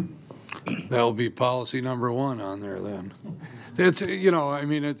 That'll be policy number 1 on there then. It's, I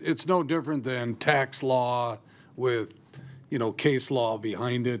mean, it's no different than tax law with, case law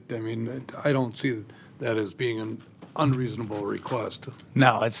behind it. I mean, I don't see that as being an unreasonable request.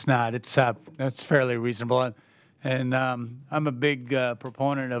 No, it's not. It's fairly reasonable. And I'm a big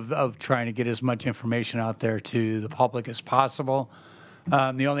proponent of trying to get as much information out there to the public as possible.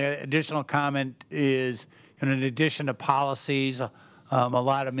 The only additional comment is, in addition to policies, a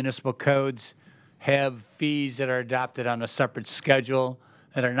lot of municipal codes have fees that are adopted on a separate schedule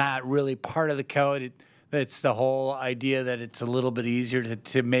that are not really part of the code. It's the whole idea that it's a little bit easier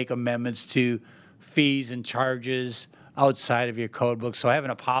to make amendments to fees and charges outside of your code book. So having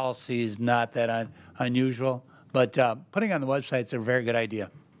a policy is not that unusual, but putting on the website is a very good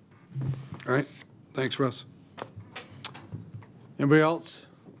idea. All right. Thanks, Russ. Anybody else?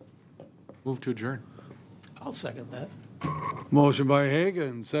 Move to adjourn. I'll second that. Motion by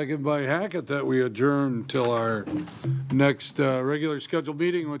Hagan, second by Hackett, that we adjourn till our next regular scheduled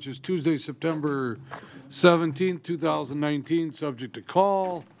meeting, which is Tuesday, September 17th, 2019, subject to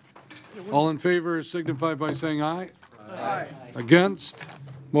call. All in favor signify by saying aye. Aye. Against?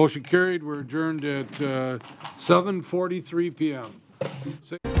 Motion carried. We're adjourned at 7:43 p.m.